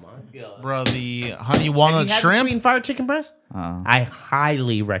breast. Oh my god, Bro, the honey Have walnut you had the shrimp. sweet and fire chicken breast? Uh, I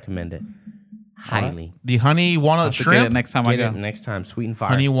highly recommend it. Highly. The honey I'll walnut have to get it shrimp. next time I Get go. it next time. Sweet and fire.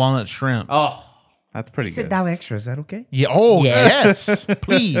 Honey walnut shrimp. Oh, That's pretty it's good. $1 extra. Is that okay? Yeah. Oh, Yes. yes.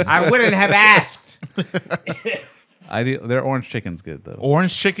 Please. I wouldn't have asked. I do. Their orange chicken's good though.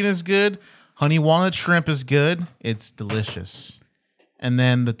 Orange chicken is good. Honey walnut shrimp is good. It's delicious. And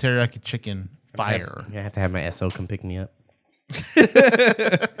then the teriyaki chicken, fire. I have to have my SO come pick me up.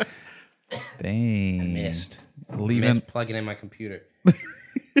 Dang. Missed. Leaving. Missed plugging in my computer.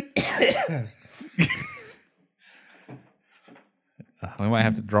 We might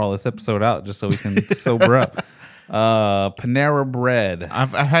have to draw this episode out just so we can sober up. Panera Bread.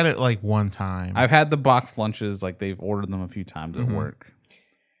 I've had it like one time. I've had the box lunches. Like they've ordered them a few times at work.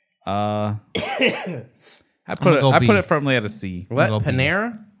 I put go B. it firmly at a C. What? Go B.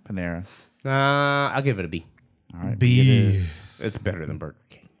 Panera? Panera. I'll give it a B. All right. B. It's better than Burger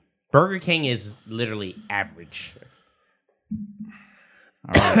King. Burger King is literally average.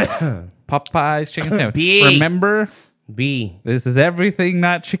 Popeyes chicken sandwich. B. Remember, B. this is everything,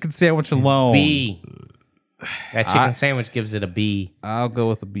 not chicken sandwich alone. B. That chicken sandwich gives it a B. I'll go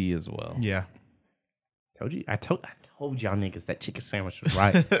with a B as well. Yeah. Told you. I told y'all niggas that chicken sandwich was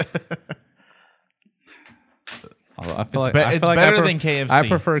right. Although I feel It's like I it's feel like better I than KFC. I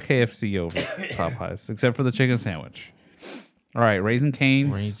prefer KFC over Popeyes, except for the chicken sandwich. All right, Raising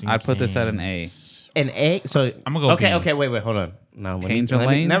Cane's. Raising I'd put this at an A. Cane's. An A. So I'm gonna go Okay. B. Okay. Wait. Hold on. No. Canes or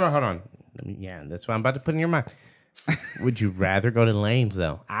Lanes? Never. Hold on. Yeah, that's what I'm about to put in your mind. Would you rather go to Lane's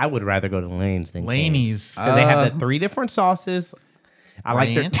though? I would rather go to Lane's than Laney's. because they have the 3 different sauces. I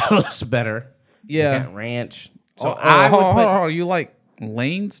like their Ranch? toast better. They Yeah. got ranch. So So I would hold put. on. You like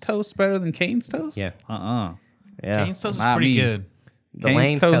Lane's toast better than Cane's toast? Yeah. Yeah. Cane's toast is Not pretty me. good. The Cane's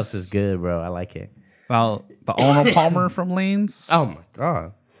Lane's toast- toast is good, bro. I like it. Well, the Arnold Palmer from Lane's, Oh my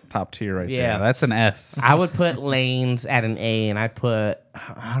god. top tier right Yeah. there. That's an S. I would put Lane's at an A, and I'd put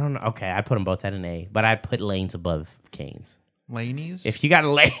I don't know. Okay, I'd put them both at an A, but I'd put Lane's above Cane's. Laney's. If you got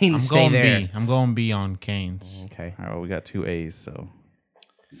a Lane's, I'm stay going there. B. I'm going B on Cane's. Okay. All right, well, we got 2 A's, so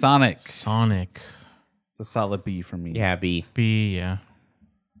Sonic. Sonic. It's a solid B for me. Yeah, B. B. Yeah.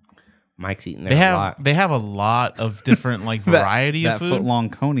 Mike's eating They there a lot. have a lot of different like variety that of food. foot long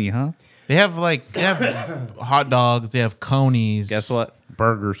coney, huh? They have hot dogs. They have conies. Guess what?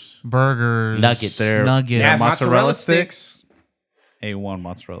 Burgers. Burgers. Nuggets. Nuggets. Yeah, mozzarella sticks. A1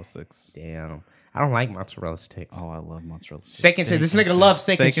 mozzarella sticks. Damn. I don't like mozzarella sticks. Oh, I love mozzarella sticks. Steak and shake. This nigga loves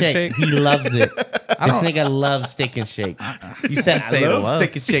steak and shake. He loves it. This nigga loves steak and shake. You said I say love love.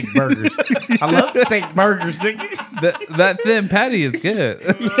 steak and shake burgers. I love steak burgers, nigga. That thin patty is good.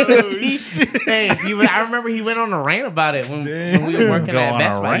 I remember he went on a rant about it when we were working Go at on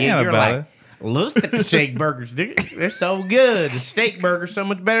Best a Buy. rant You were about like, I love steak and shake burgers, nigga. They're so good. The steak burger's so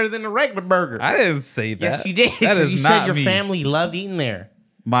much better than the regular burger. I didn't say that. Yes, you did. That is you not said your me. family loved eating there.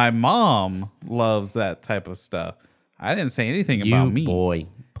 My mom loves that type of stuff. I didn't say anything You about me, boy,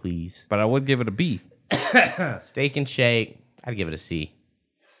 please. but I would give it a B. Steak and shake. I'd give it a C.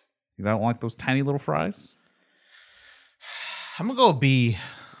 You don't like those tiny little fries? I'm gonna go B.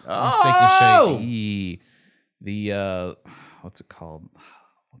 on Oh! Steak and Shake. E. The what's it called?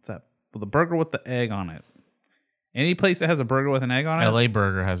 What's that? Well, the burger with the egg on it. Any place that has a burger with an egg on it? LA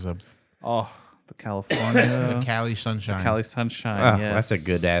Burger has a The California, Cali Sunshine. Cali Sunshine. Oh, yes. that's a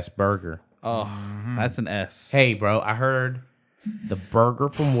good ass burger. Oh, that's an S. Hey, bro, I heard the burger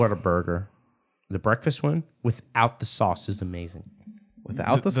from Whataburger, the breakfast one, without the sauce is amazing.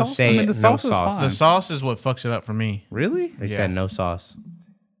 without the the sauce? say I mean, it, the no sauce is sauce. fine. The sauce is what fucks it up for me. Really? They Yeah. said no sauce.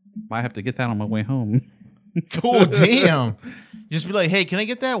 Might have to get that on my way home. Oh damn! Just be like, hey, can I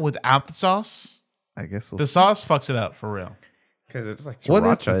get that without the sauce? I guess we'll The see. sauce fucks it up for real. Because it's like What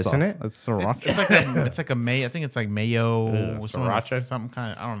is sriracha, the isn't sauce? it? It's sriracha. It's like a mayo. I think it's like mayo. Ugh, with sriracha? some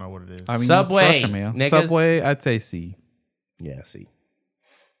kind. I don't know what it is. I mean, Subway, sriracha mayo. niggas. Subway, I'd say C. Yeah, see.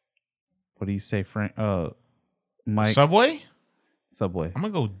 What do you say, Frank? Mike. Subway. Subway. I'm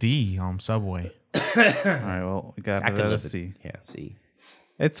gonna go D on Subway. All right, well, we got I it can at a live C. it. Yeah, see.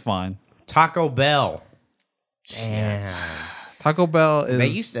 It's fine. Taco Bell. Damn. Taco Bell They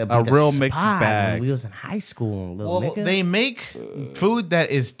is used to be a the real mixed spot bag. when we was in high school. Little Well, nigga. they make food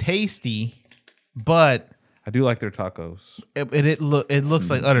that is tasty, but I do like their tacos. it looks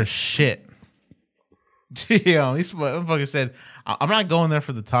like utter shit. This motherfucker said, "I'm not going there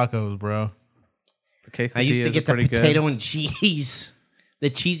for the tacos, bro." The quesadillas I used to get the are pretty potato good. and cheese. The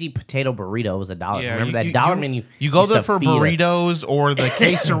cheesy potato burrito was $1. Yeah, Remember that dollar menu? You go used there to for feed us. burritos or the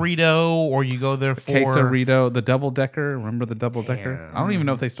quesarito, or you go there for Quesarito, the double decker. Remember the double decker? I don't even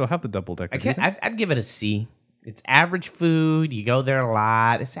know if they still have the double decker. I can't, I'd give it a C. It's average food. You go there a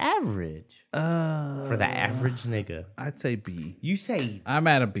lot. It's average for the average nigga. I'd say B. You say I'm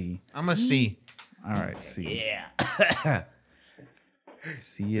at a B. I'm a C. All right, C. yeah.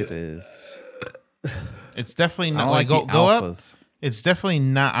 C it is. It's definitely I not don't like like go the up. alphas. It's definitely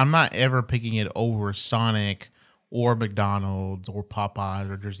not. I'm not ever picking it over Sonic or McDonald's or Popeyes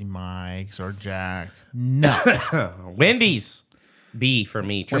or Jersey Mike's or Jack. No. Wendy's. B for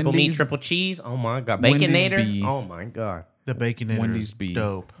me. Triple meat, Wendy's- triple cheese. Oh my god. Wendy's Baconator. B. Oh my god. The Baconator Wendy's is B.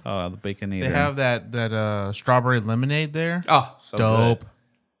 dope. The Baconator. They have that strawberry lemonade there. Oh, so Dope. good.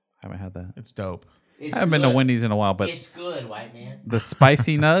 Haven't had that. It's dope. It's I haven't been to good. Wendy's in a while, but It's good, white man. the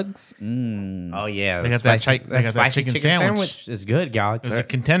spicy nugs. Oh yeah, They the got that spicy- chi- they got that spicy chicken sandwich. is good, y'all. It's a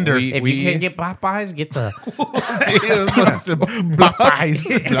contender. If you can't get Popeyes, get the.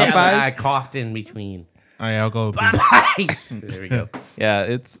 Popeyes. Yeah, I coughed in between. All right, I'll go. Popeyes. There we go.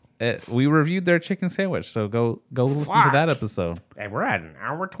 Yeah, we reviewed their chicken sandwich, so go listen to Fuck. that episode. Hey, we're at an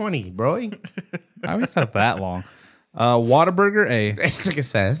hour 20, bro. I mean, it's not that long. Whataburger A. It's like I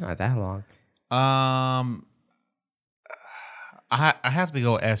said, it's not that long. I have to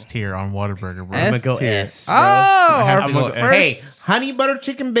go S tier on Whataburger, bro. I'm gonna S go tier. S. Bro. Oh, our to go first. Hey, honey butter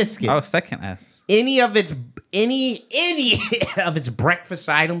chicken biscuit. Oh, second S. Any of its breakfast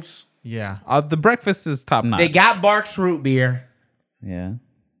items. Yeah. The breakfast is top notch. They got Barks root beer. Yeah.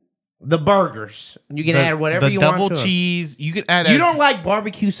 The burgers. You can add whatever the you double want to it. cheese. You could add. You don't like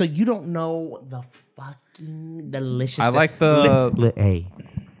barbecue, so you don't know the fucking delicious. I like the. Hey.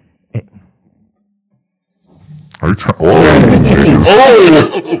 Are you trying?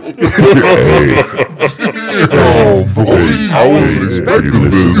 Oh boy! I wasn't expecting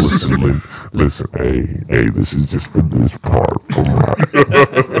this. Listen, hey, this is just for this part for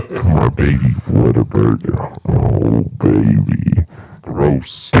my baby Whataburger. Oh baby,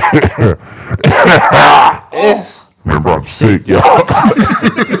 gross. Remember, I'm sick, y'all.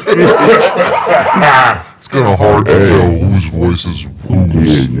 It's kind of hard to tell whose voice is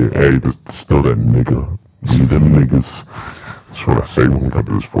whose. Yeah. Hey, this still that nigga. We them niggas. That's what I say when we come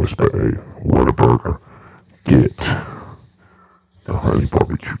to this voice. But hey, Whataburger, get the honey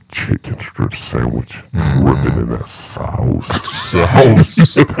barbecue chicken strip sandwich, dripping in that sauce.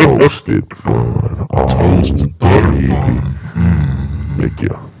 Toasted bun. Toasted bun. Make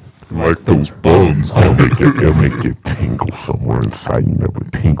you like those buns. It'll make you tingle somewhere inside you never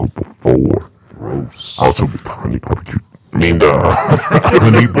tingled before. Gross. Also get the honey barbecue. The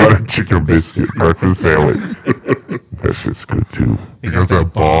honey butter chicken biscuit breakfast sandwich. That shit's good too. You got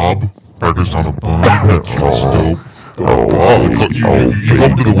that Bob burgers on a bun. That's dope. You go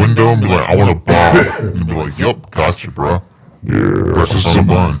up to the window and be like, I want a Bob. And you'll be like, yup, gotcha, bro. Yeah. Breakfast on a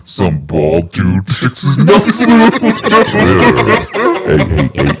bun. Some bald dude sticks his nuts in it.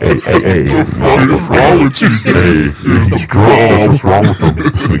 Hey. What's wrong with you? Hey, he's drunk. That's what's wrong with him.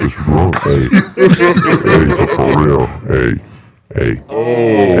 This nigga's drunk. Hey, but for real.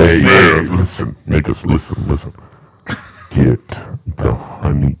 Hey, listen, niggas, listen. Get the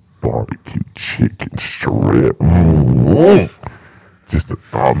honey barbecue chicken strip. Just the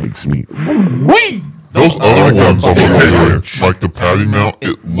thought makes me wee. Those other ones on the ranch, like the patty melt,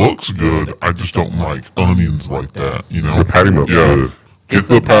 it looks good. I just don't like onions like that, you know? The patty melt's good. Get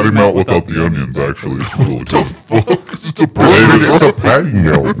the patty melt without the onions, actually. It's really good. It's a It's a patty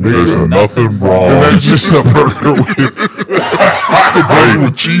melt. There's nothing wrong. And that's just a burger with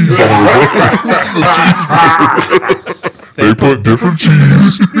cheese on it. They put different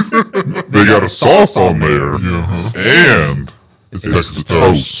cheese. They got a sauce on there. And it's Texas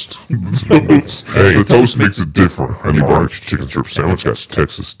toast. Hey, the toast makes it different. Honey barbecue chicken strip sandwich got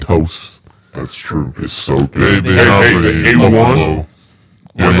Texas toast. That's true. It's so good. They have the a A1. Buffalo.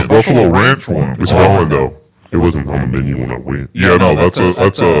 Yeah, the Buffalo Ranch one. It's gone though. It wasn't on the menu when I went. Yeah, no, that's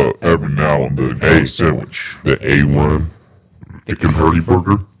a every now and then Hey, sandwich. The A1 chicken Hurdy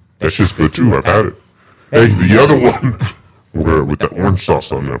burger. That's just good too. I've had it. Hey, the other one with the orange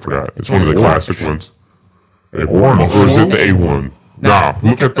sauce on it, I forgot. It's one of the classic ones. Or is it the A1? Nah,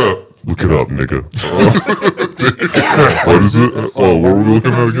 look at the Look it up, nigga. What is it? Oh, what were we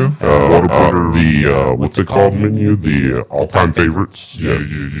looking at again? The what's it called menu? The all-time favorites.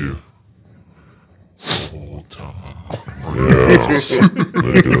 Yeah. All time. Yes.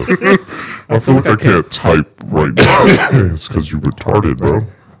 Nigga. I feel like I can't type right now. It's because you're retarded, bro.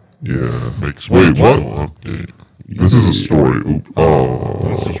 Yeah. Makes Wait, my what? channel update. This is a story. Oop.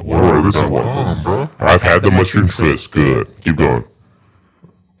 Oh, this is one. Bro. I've had the mushroom twist. Good. Keep going.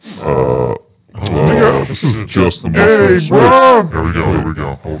 This is just the mushroom twist. Here we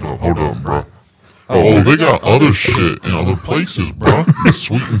go. Hold up, bro. Oh, they got other shit in other places, bro. The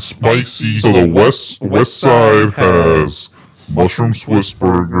sweet and spicy. So the west side has mushroom Swiss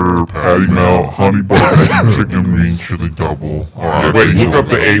burger, patty melt, honey butter, chicken green chili double. Wait, look up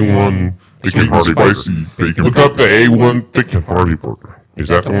the A1 thick and hearty spicy bacon. Look up the A1 thick and hearty burger. Is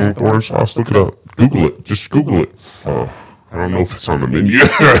that the one with orange sauce? Look it up. Google it. Just Google it. I don't know if it's on the menu.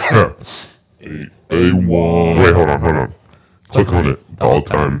 A1. Wait, hold on. Click on it. The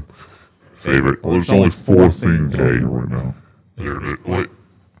all-time favorite. Well, there's only 4 things A right now. There it is. Wait,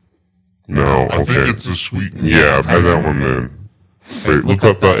 No, I think okay. it's a sweet. Yeah, I've had that one then. Wait, look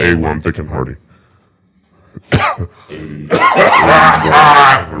up the A1 thick and hearty.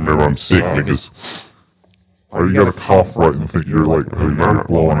 Remember, I'm sick, niggas. Oh, you got a cough right in the thing. You're like, you're not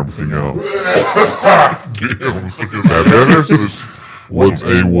blowing everything out. What's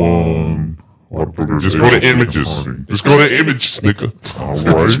A1? Just go to images. Just go to images, nigga.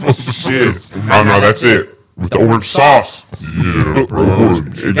 Alright. Shit. No, that's it. With the orange sauce. Yeah, bro.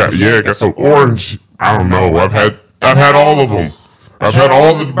 It got some orange. I don't know. I've had all of them. I've had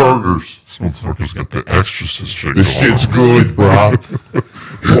all the burgers. This motherfucker's got the exorcist shit. This shit's good, bro.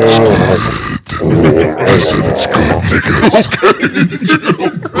 It's good. I said it's good, niggas.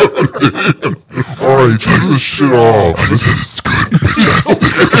 Alright, take this shit off. I said it's good.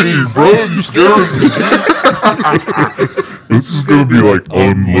 Hey, bro, you scared me. This is gonna be like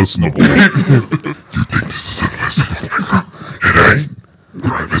unlistenable. You think this is unlistenable, nigga? It ain't.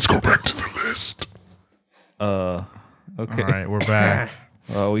 Alright, let's go back to the list. Okay. All right, we're back.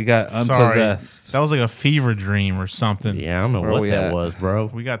 Well, we got Sorry. Unpossessed. That was like a fever dream or something. Yeah, I don't know Where what we that at? was, bro.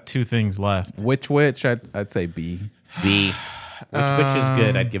 We got 2 things left. Which I'd say B. B. Which is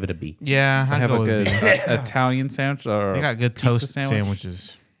good. I'd give it a B. Yeah, I I'd have go a with good B. Italian sandwich or They got good pizza toast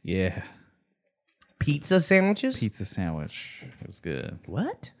sandwiches. Yeah, Pizza sandwiches? pizza sandwich. It was good.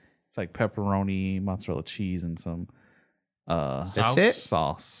 What? It's like pepperoni, mozzarella cheese, and some That's it?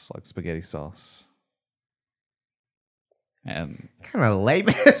 sauce, like spaghetti sauce. And What kind of lame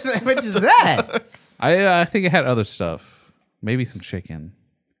sandwich is that? I think it had other stuff, maybe some chicken.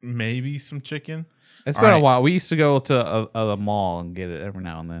 Maybe some chicken. It's All been a right. while. We used to go to a mall and get it every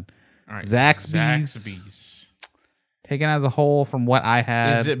now and then. All right, Zaxby's. Taken as a whole, from what I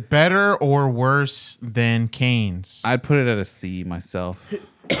had, Is it better or worse than Cane's? I'd put it at a C myself.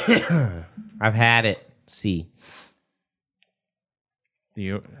 I've had it. C.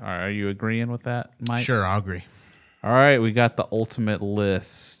 Are you agreeing with that, Mike? Sure, I'll agree. All right, we got the ultimate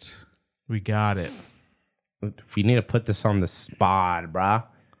list. We got it. If you need to put this on the spot, brah.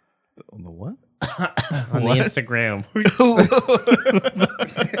 The what? On the Instagram.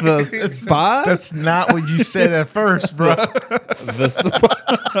 The spot? That's not what you said at first, bro. The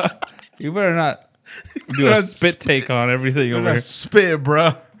spot. You better not do a spit take on everything over here. Spit, bro.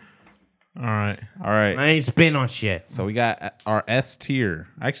 All right. All right. I ain't spitting on shit. So we got our S tier.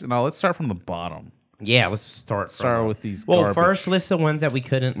 Actually, no, let's start from the bottom. Yeah, let's start. Start with these. Well, garbage. first list the ones that we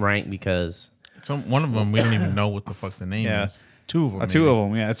couldn't rank because One of them, we don't even know what the fuck the name Yeah. is. 2 of them. Two of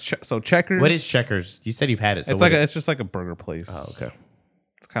them. Yeah. So Checkers. what is Checkers? You said you've had it. So It's what like is- it's just like a burger place. Oh, okay.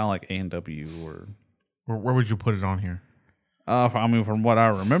 It's kind of like A&W or. Where would you put it on here? I mean, from what I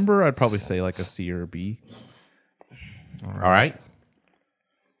remember, I'd probably say like a C or a B. All right.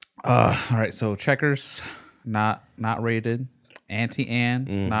 All right. So Checkers, not rated. Auntie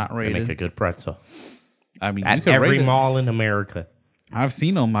Anne, not They rated. make a good pretzel. I mean, you At could every rate it. mall in America. I've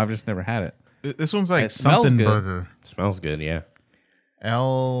seen them. I've just never had it. This one's like It smells something good. burger. Smells good, yeah.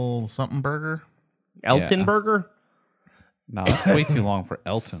 L something burger. Elton Yeah. Burger? No, that's way too long for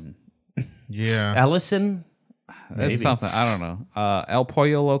Elton. Yeah. Ellison? That's something. I don't know. El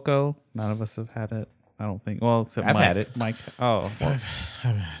Pollo Loco. None of us have had it. I don't think. Well, except I've Mike. had it. Mike. Oh, well,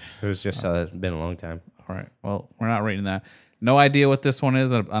 It was just been a long time. all right. Well, we're not rating that. No idea what this one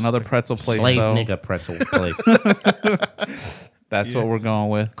is. Another pretzel place, Slave though. nigga pretzel place. That's what we're going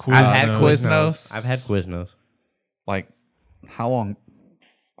with. I've had Quiznos. I've had Quiznos Like, how long?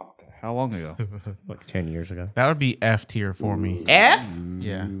 How long ago? like 10 years ago. That would be F tier for me. F?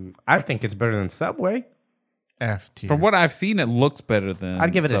 Yeah. I think it's better than Subway. F tier. From what I've seen, it looks better than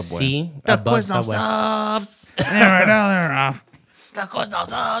I'd give it a Subway. C. the above Quiznos Subway. subs. There, no, they're off. The Quiznos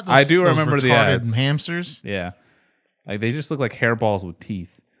subs. I do Those remember the retarded ads. hamsters. Yeah, like they just look like hairballs with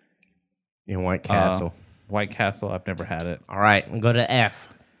teeth. In White Castle. White Castle. I've never had it. All right, we'll go to F.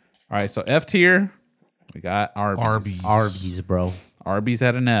 All right, so F tier, we got Arby's. Arby's, bro. Arby's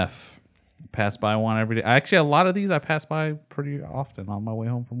at an F. Pass by one every day. Actually, a lot of these I pass by pretty often on my way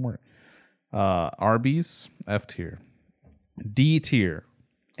home from work. Arby's, F tier. D tier,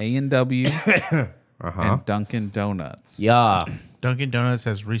 A&W and Dunkin' Donuts. Yeah. Dunkin' Donuts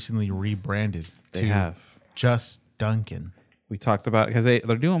has recently rebranded They to have. just Dunkin'. We talked about because they're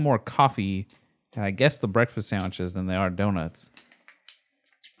doing more coffee and I guess the breakfast sandwiches than they are donuts.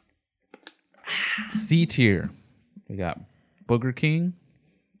 C tier, we got Booger King,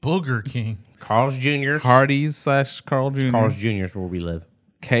 Booger King. Carl's Jr.'s. Hardee's / Carl Jr., Carl's Jr.'s where we live.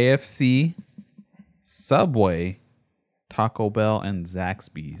 KFC, Subway, Taco Bell, and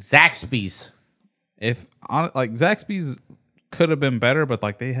Zaxby's. Zaxby's. If like Zaxby's could have been better, but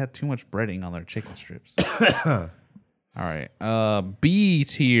like they had too much breading on their chicken strips. All right, B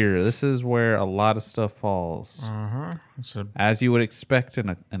tier. This is where a lot of stuff falls, So, as you would expect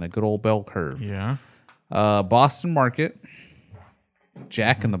in a good old bell curve. yeah. Boston Market,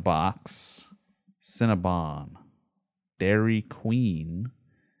 Jack in the Box, Cinnabon, Dairy Queen,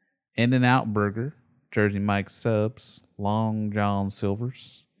 In-N-Out Burger, Jersey Mike's Subs, Long John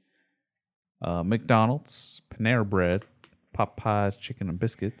Silver's, McDonald's, Panera Bread, Popeyes Chicken and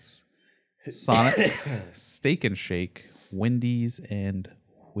Biscuits, Sonic, Steak and Shake, Wendy's, and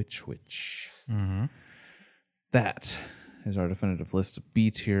Which Wich. That is our definitive list of B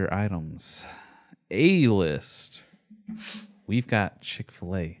tier items. A list. We've got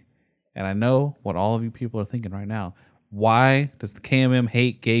Chick-fil-A. And I know what all of you people are thinking right now. Why does the KMM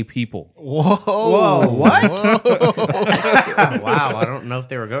hate gay people? Whoa. What? Wow, I don't know if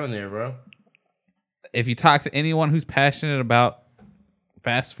they were going there, bro. If you talk to anyone who's passionate about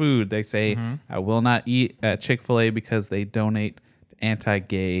fast food, they say, I will not eat at Chick-fil-A because they donate to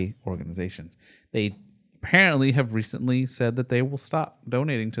anti-gay organizations. They apparently have recently said that they will stop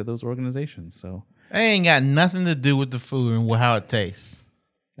donating to those organizations. So, They ain't got nothing to do with the food and how it tastes.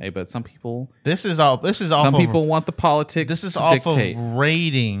 hey, but some people Some people want the politics This is to off dictate. of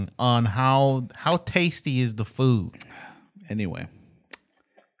rating on how tasty is the food. Anyway,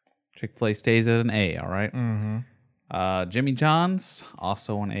 Chick-fil-A stays at an A, all right? Jimmy John's,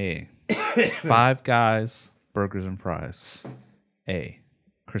 also an A. Five Guys, Burgers and Fries, A.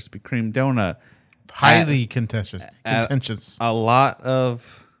 Krispy Kreme Donut, Highly contentious. a lot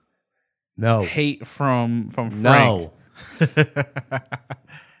of No. hate from Frank. No.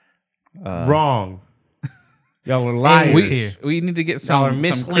 Wrong. Y'all are lying. We need to get Y'all are some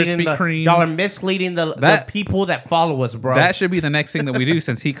misleading Krispy the. Kremes. Y'all are misleading the people that follow us, bro. That should be the next thing that we do,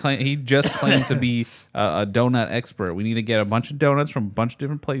 since he just claimed to be a donut expert. We need to get a bunch of donuts from a bunch of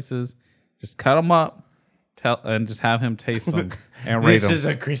different places, just cut them up, and just have him taste them and rate This them. is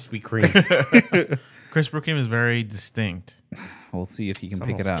a Krispy Kreme. Krispy Kreme is very distinct. We'll see if he can pick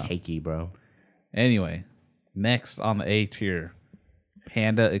Almost it out. cakey, bro. Anyway, next on the A tier,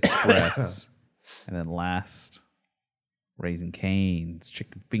 Panda Express, and then last, Raising Cane's,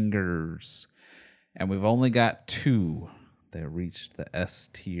 Chicken Fingers, and we've only got two that reached the S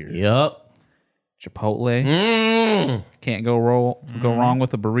tier. Yup. Chipotle. Can't go wrong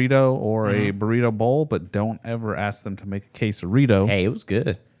with a burrito or a burrito bowl, but don't ever ask them to make a quesarito. Hey, it was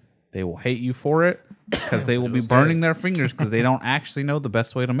good. They will hate you for it because they will be burning their fingers because they don't actually know the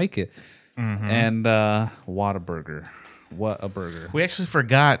best way to make it. And Whataburger. What a burger. We actually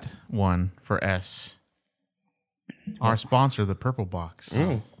forgot one for S. Our sponsor, the Purple Box.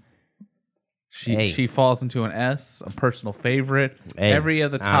 She falls into an S, a personal favorite. Hey, Every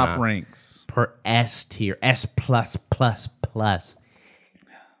other top ranks. Per S tier. S plus plus plus.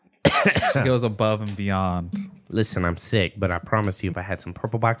 She goes above and beyond. Listen, I'm sick, but I promise you if I had some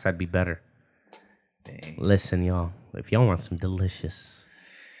Purple Box, I'd be better. Dang. Listen, y'all. If y'all want some delicious,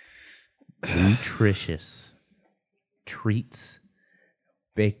 nutritious treats,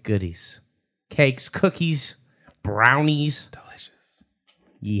 baked goodies, cakes, cookies, brownies, Delicious.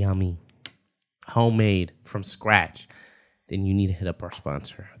 yummy, homemade from scratch, then you need to hit up our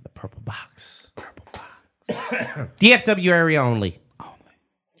sponsor, the Purple Box. Purple Box. DFW area only.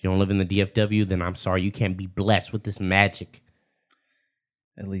 If you don't live in the DFW, then I'm sorry, you can't be blessed with this magic.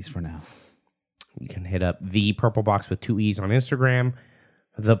 At least for now. You can hit up the Purple Box with 2 E's on Instagram,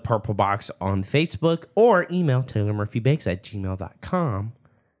 the Purple Box on Facebook, or email TaylorMurphyBakes@gmail.com.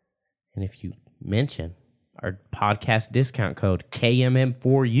 And if you mention our podcast discount code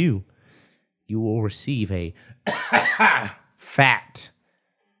KMM4U, you will receive a fat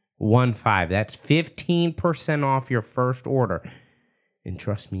 15. That's 15% off your first order. And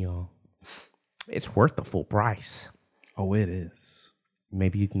trust me, y'all, it's worth the full price. Oh, it is.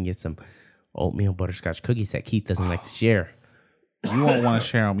 Maybe you can get some oatmeal butterscotch cookies that Keith doesn't like to share. You won't want to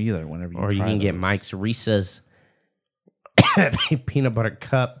share them either whenever you Or you try can get those. Mike's Reese's peanut butter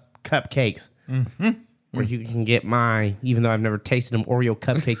cupcakes. Mm-hmm. Or you can get my, even though I've never tasted them, Oreo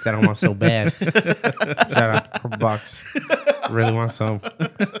cupcakes that I want so bad. Shout out to Box. Really want some.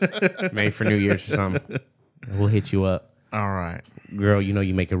 Maybe for New Year's or something. We'll hit you up. All right. Girl, you know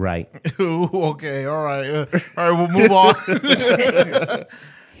you make it right. Ooh, okay. All right. All right. We'll move on.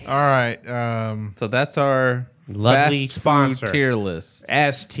 All right. So that's our Lovely fast sponsor. food tier list.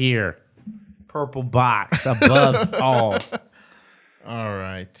 S tier. Purple box above all. All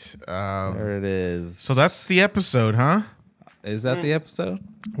right. There it is. So that's the episode, huh? Is that the episode?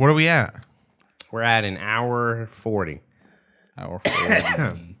 What are we at? We're at an hour 40. Hour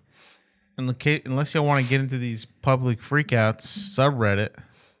 40. Unless y'all want to get into these public freakouts subreddit.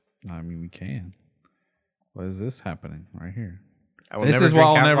 I mean, we can. What is this happening right here? I will This never is drink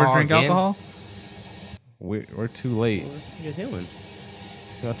why I'll never alcohol drink again. alcohol? We're too late. What's this nigga doing?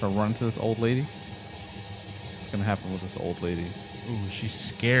 You have to run to this old lady? What's going to happen with this old lady? Ooh, she's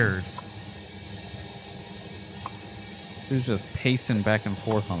scared. She's just pacing back and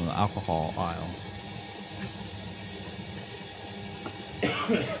forth on the alcohol aisle.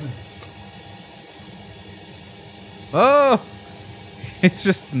 Oh! It's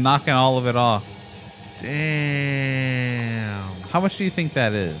just knocking all of it off. Damn. How much do you think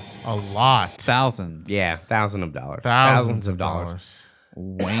that is? A lot. Thousands. Yeah, thousands of dollars. Thousands of dollars.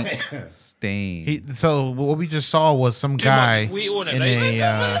 Wank stain. So what we just saw was some guy in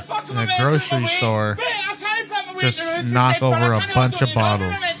a grocery store just knock over a bunch of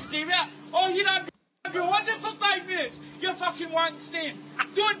bottles. Oh, you don't be holding for 5 minutes. You fucking wank stain.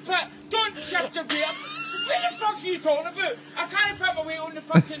 Don't shift your beer. What the fuck are you talking about? I can't put my weight on the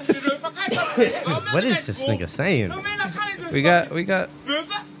fucking roof. I can't put my weight on What is this nigga saying? No, man, I can't do We got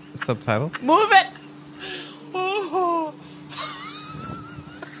move it. subtitles. Move it! Oh.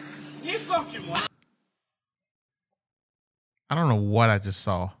 You fucking want. I don't know what I just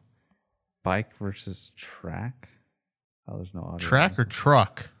saw. Bike versus track. Oh, there's no audio. Track or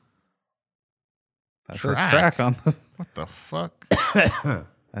truck? That says track? track on the. What the fuck?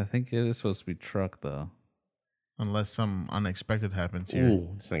 I think it is supposed to be truck though. Unless some unexpected happens here. Ooh,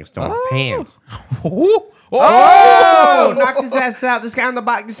 this nigga's throwing pants. Oh! Oh! Knocked his ass out. This guy on the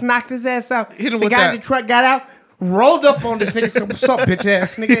bike just knocked his ass out. Hit him The with guy that. in the truck got out, rolled up on this nigga, said, "What's up, bitch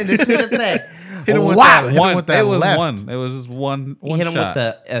ass nigga?" And this nigga said, Hit him with "Wow." that. Hit him One. with that It was left. one. It was just one. He One hit him shot.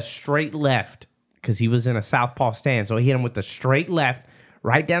 with a straight left because he was in a southpaw stand. So he hit him with the straight left,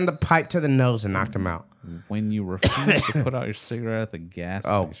 right down the pipe to the nose, and knocked him out. When you refuse to put out your cigarette at the gas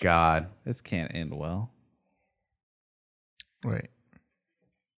Oh station. God! This can't end well. Wait.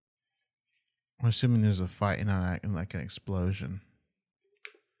 I'm assuming there's a fight and not like an explosion.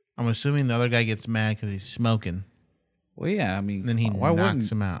 I'm assuming the other guy gets mad because he's smoking. Well, yeah. I mean, And then he why knocks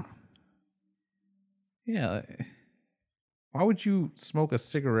wouldn't? him out. Yeah. Why would you smoke a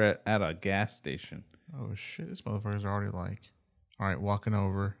cigarette at a gas station? Oh shit! This motherfucker's already like, all right, walking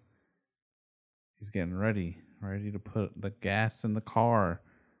over. He's getting ready to put the gas in the car.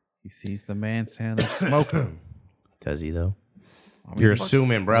 He sees the man standing there smoking. Does he though? I mean, You're looks-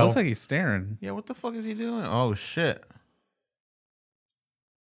 assuming, bro. Looks like he's staring. Yeah, what the fuck is he doing? Oh shit!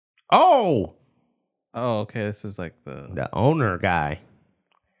 Oh, Oh, okay. This is like the. the owner guy.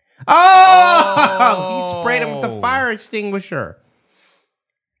 Oh, he sprayed him with the fire extinguisher.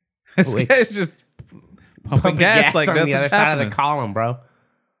 This Wait. guy's just pumping gas like on the other nothing's side happening. of the column, bro.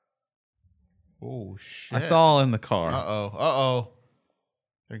 Oh shit! That's all in the car. Uh-oh.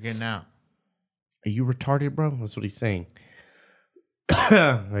 They're getting out. Are you retarded, bro? That's what he's saying.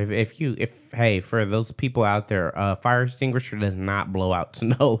 Hey, for those people out there, fire extinguisher does not blow out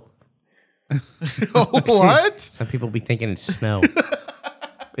snow. What? Some people be thinking it's snow.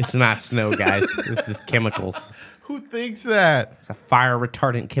 It's not snow, guys. This is chemicals. Who thinks that? It's a fire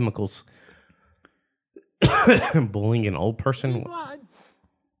retardant chemicals. Bullying an old person.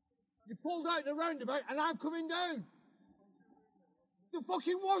 You pulled out the roundabout and I'm coming down. The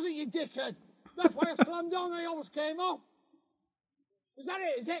fucking wasn't, you dickhead. That's why I slammed on. I almost came off. Is that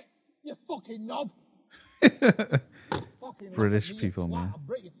it? Is it? You fucking knob. Fucking British knob, you people, twat. man. I'll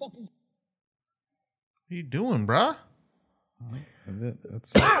break your fucking. What are you doing, bruh?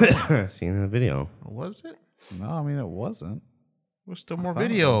 That's, Seen in the video. Was it? no, I mean it wasn't. There's still more thought it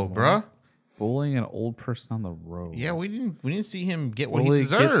video, was more. bruh. Bullying an old person on the road. Yeah, we didn't see him get what Bully he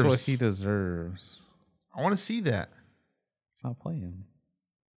deserves. gets what he deserves. I want to see that. It's not playing.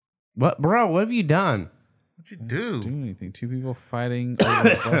 What, bro? What have you done? What'd you do? Do anything. Two people fighting over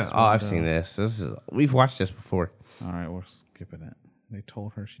a bus Oh, I've window. seen this. We've watched this before. All right, we're skipping it. They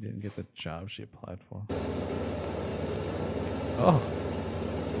told her she didn't get the job she applied for. Oh,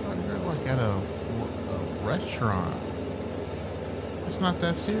 You're like at a restaurant. It's not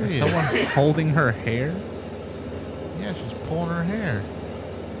that is serious. someone holding her hair? Yeah, she's pulling her hair.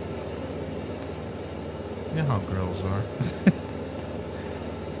 You know how girls are.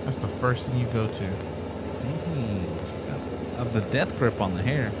 That's the first thing you go to. Of the death grip on the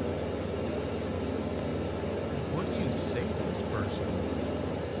hair. What do you say to this person?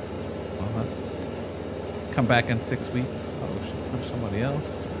 Well, that's come back in 6 weeks. Oh, she'll punch somebody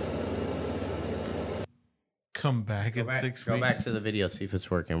else. Come back in 6 weeks. Go back to the video, see if it's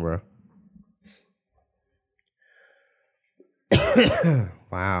working, bro.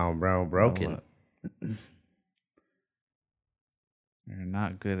 Wow, bro, broken. You're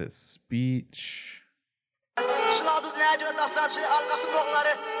not good at speech.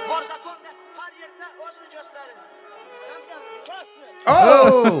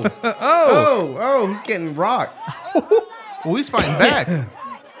 Oh, oh, he's getting rocked. Well, he's fighting back.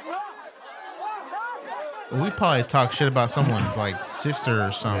 We probably talk shit about someone's like sister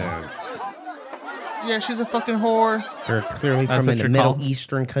or something. Yeah, she's a fucking whore. They're clearly That's from what a you're Middle called?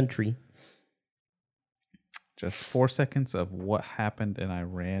 Eastern country. Just 4 seconds of what happened in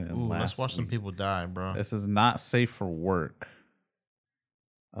Iran and Ooh, last let's watch some week. people die, bro. This is not safe for work.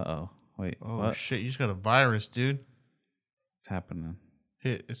 Uh-oh. Wait, Oh what? shit, you just got a virus, dude. What's happening?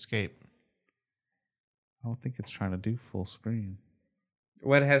 Hit escape. I don't think it's trying to do full screen.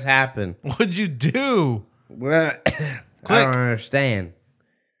 What has happened? What'd you do? What? I don't understand.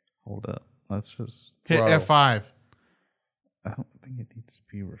 Hold up. Let's just... Hit Bro. F5. I don't think it needs to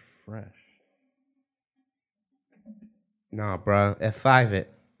be refreshed. No, bro. F5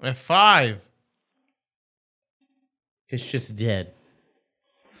 it. F5. It's just dead.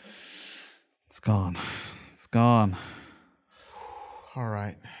 It's gone. It's gone. All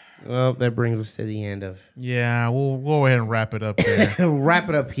right. Well, that brings us to the end of. Yeah, we'll go ahead and wrap it up there. Wrap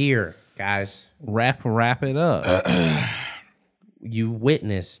it up here, guys. Wrap it up. You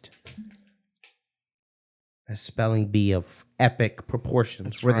witnessed a spelling bee of epic proportions,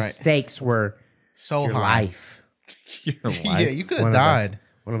 That's where the right. stakes were So your high. life. Your life. Yeah, you could One have of us- died.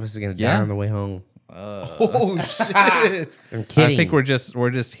 One of us is gonna Yeah? die on the way home. Oh shit. I'm kidding. I think we're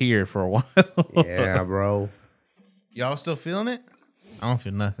just here for a while. yeah, bro. Y'all still feeling it? I don't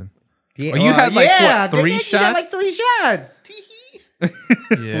feel nothing. Yeah, Well, you had, like, what, 3 you had like shots? 3 shots.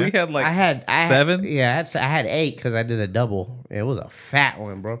 Yeah. We had like I had 7. Yeah, I had 8 because I did a double. It was a fat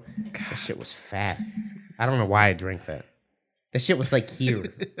one, bro. That shit was fat. I don't know why I drank that. That shit was like here.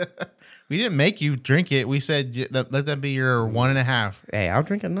 We didn't make you drink it. We said let that be your 1.5. Hey, I'll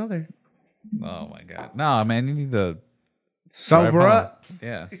drink another. Oh my god. No, man, you need to Sober drive up. home.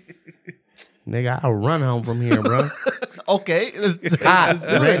 Yeah. Nigga, I'll run home from here, bro. Okay, let's do Hot,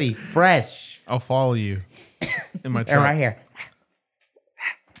 it. ready, fresh. I'll follow you in my And truck. right here.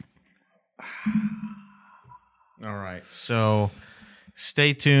 All right. So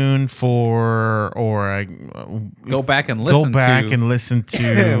stay tuned for Go back and go listen back to and listen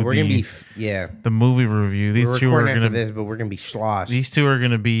to We're gonna be, yeah. the movie review. These We're two are recording after gonna this, but we're gonna be sloshed. these two are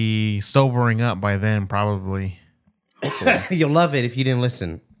gonna be sobering up by then probably. You'll love it if you didn't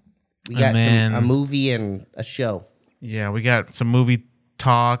listen. We got And then- a movie and a show. Yeah, we got some movie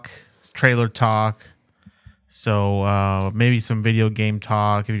talk, trailer talk. So maybe some video game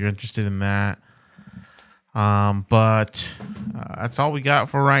talk if you're interested in that. But that's all we got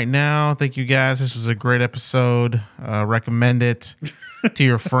for right now. Thank you guys. This was a great episode. Recommend it to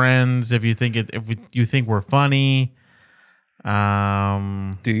your friends if you think you think we're funny. Do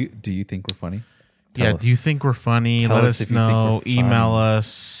you think we're funny? Tell us. Do you think we're funny? Tell Let us us if you think know. we're Email funny.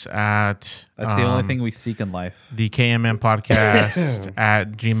 us at That's the only thing we seek in life. the KMN podcast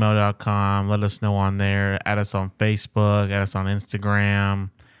at gmail.com. Let us know on there. Add us on Facebook. Add us on Instagram.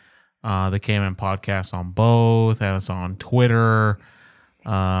 The KMN podcast on both. Add us on Twitter.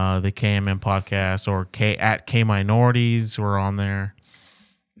 The KMN podcast or at K Minorities. We're on there.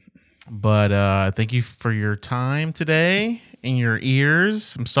 But thank you for your time today and your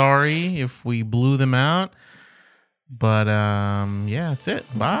ears. I'm sorry if we blew them out. But yeah, that's it.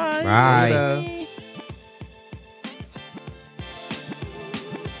 Bye. Bye.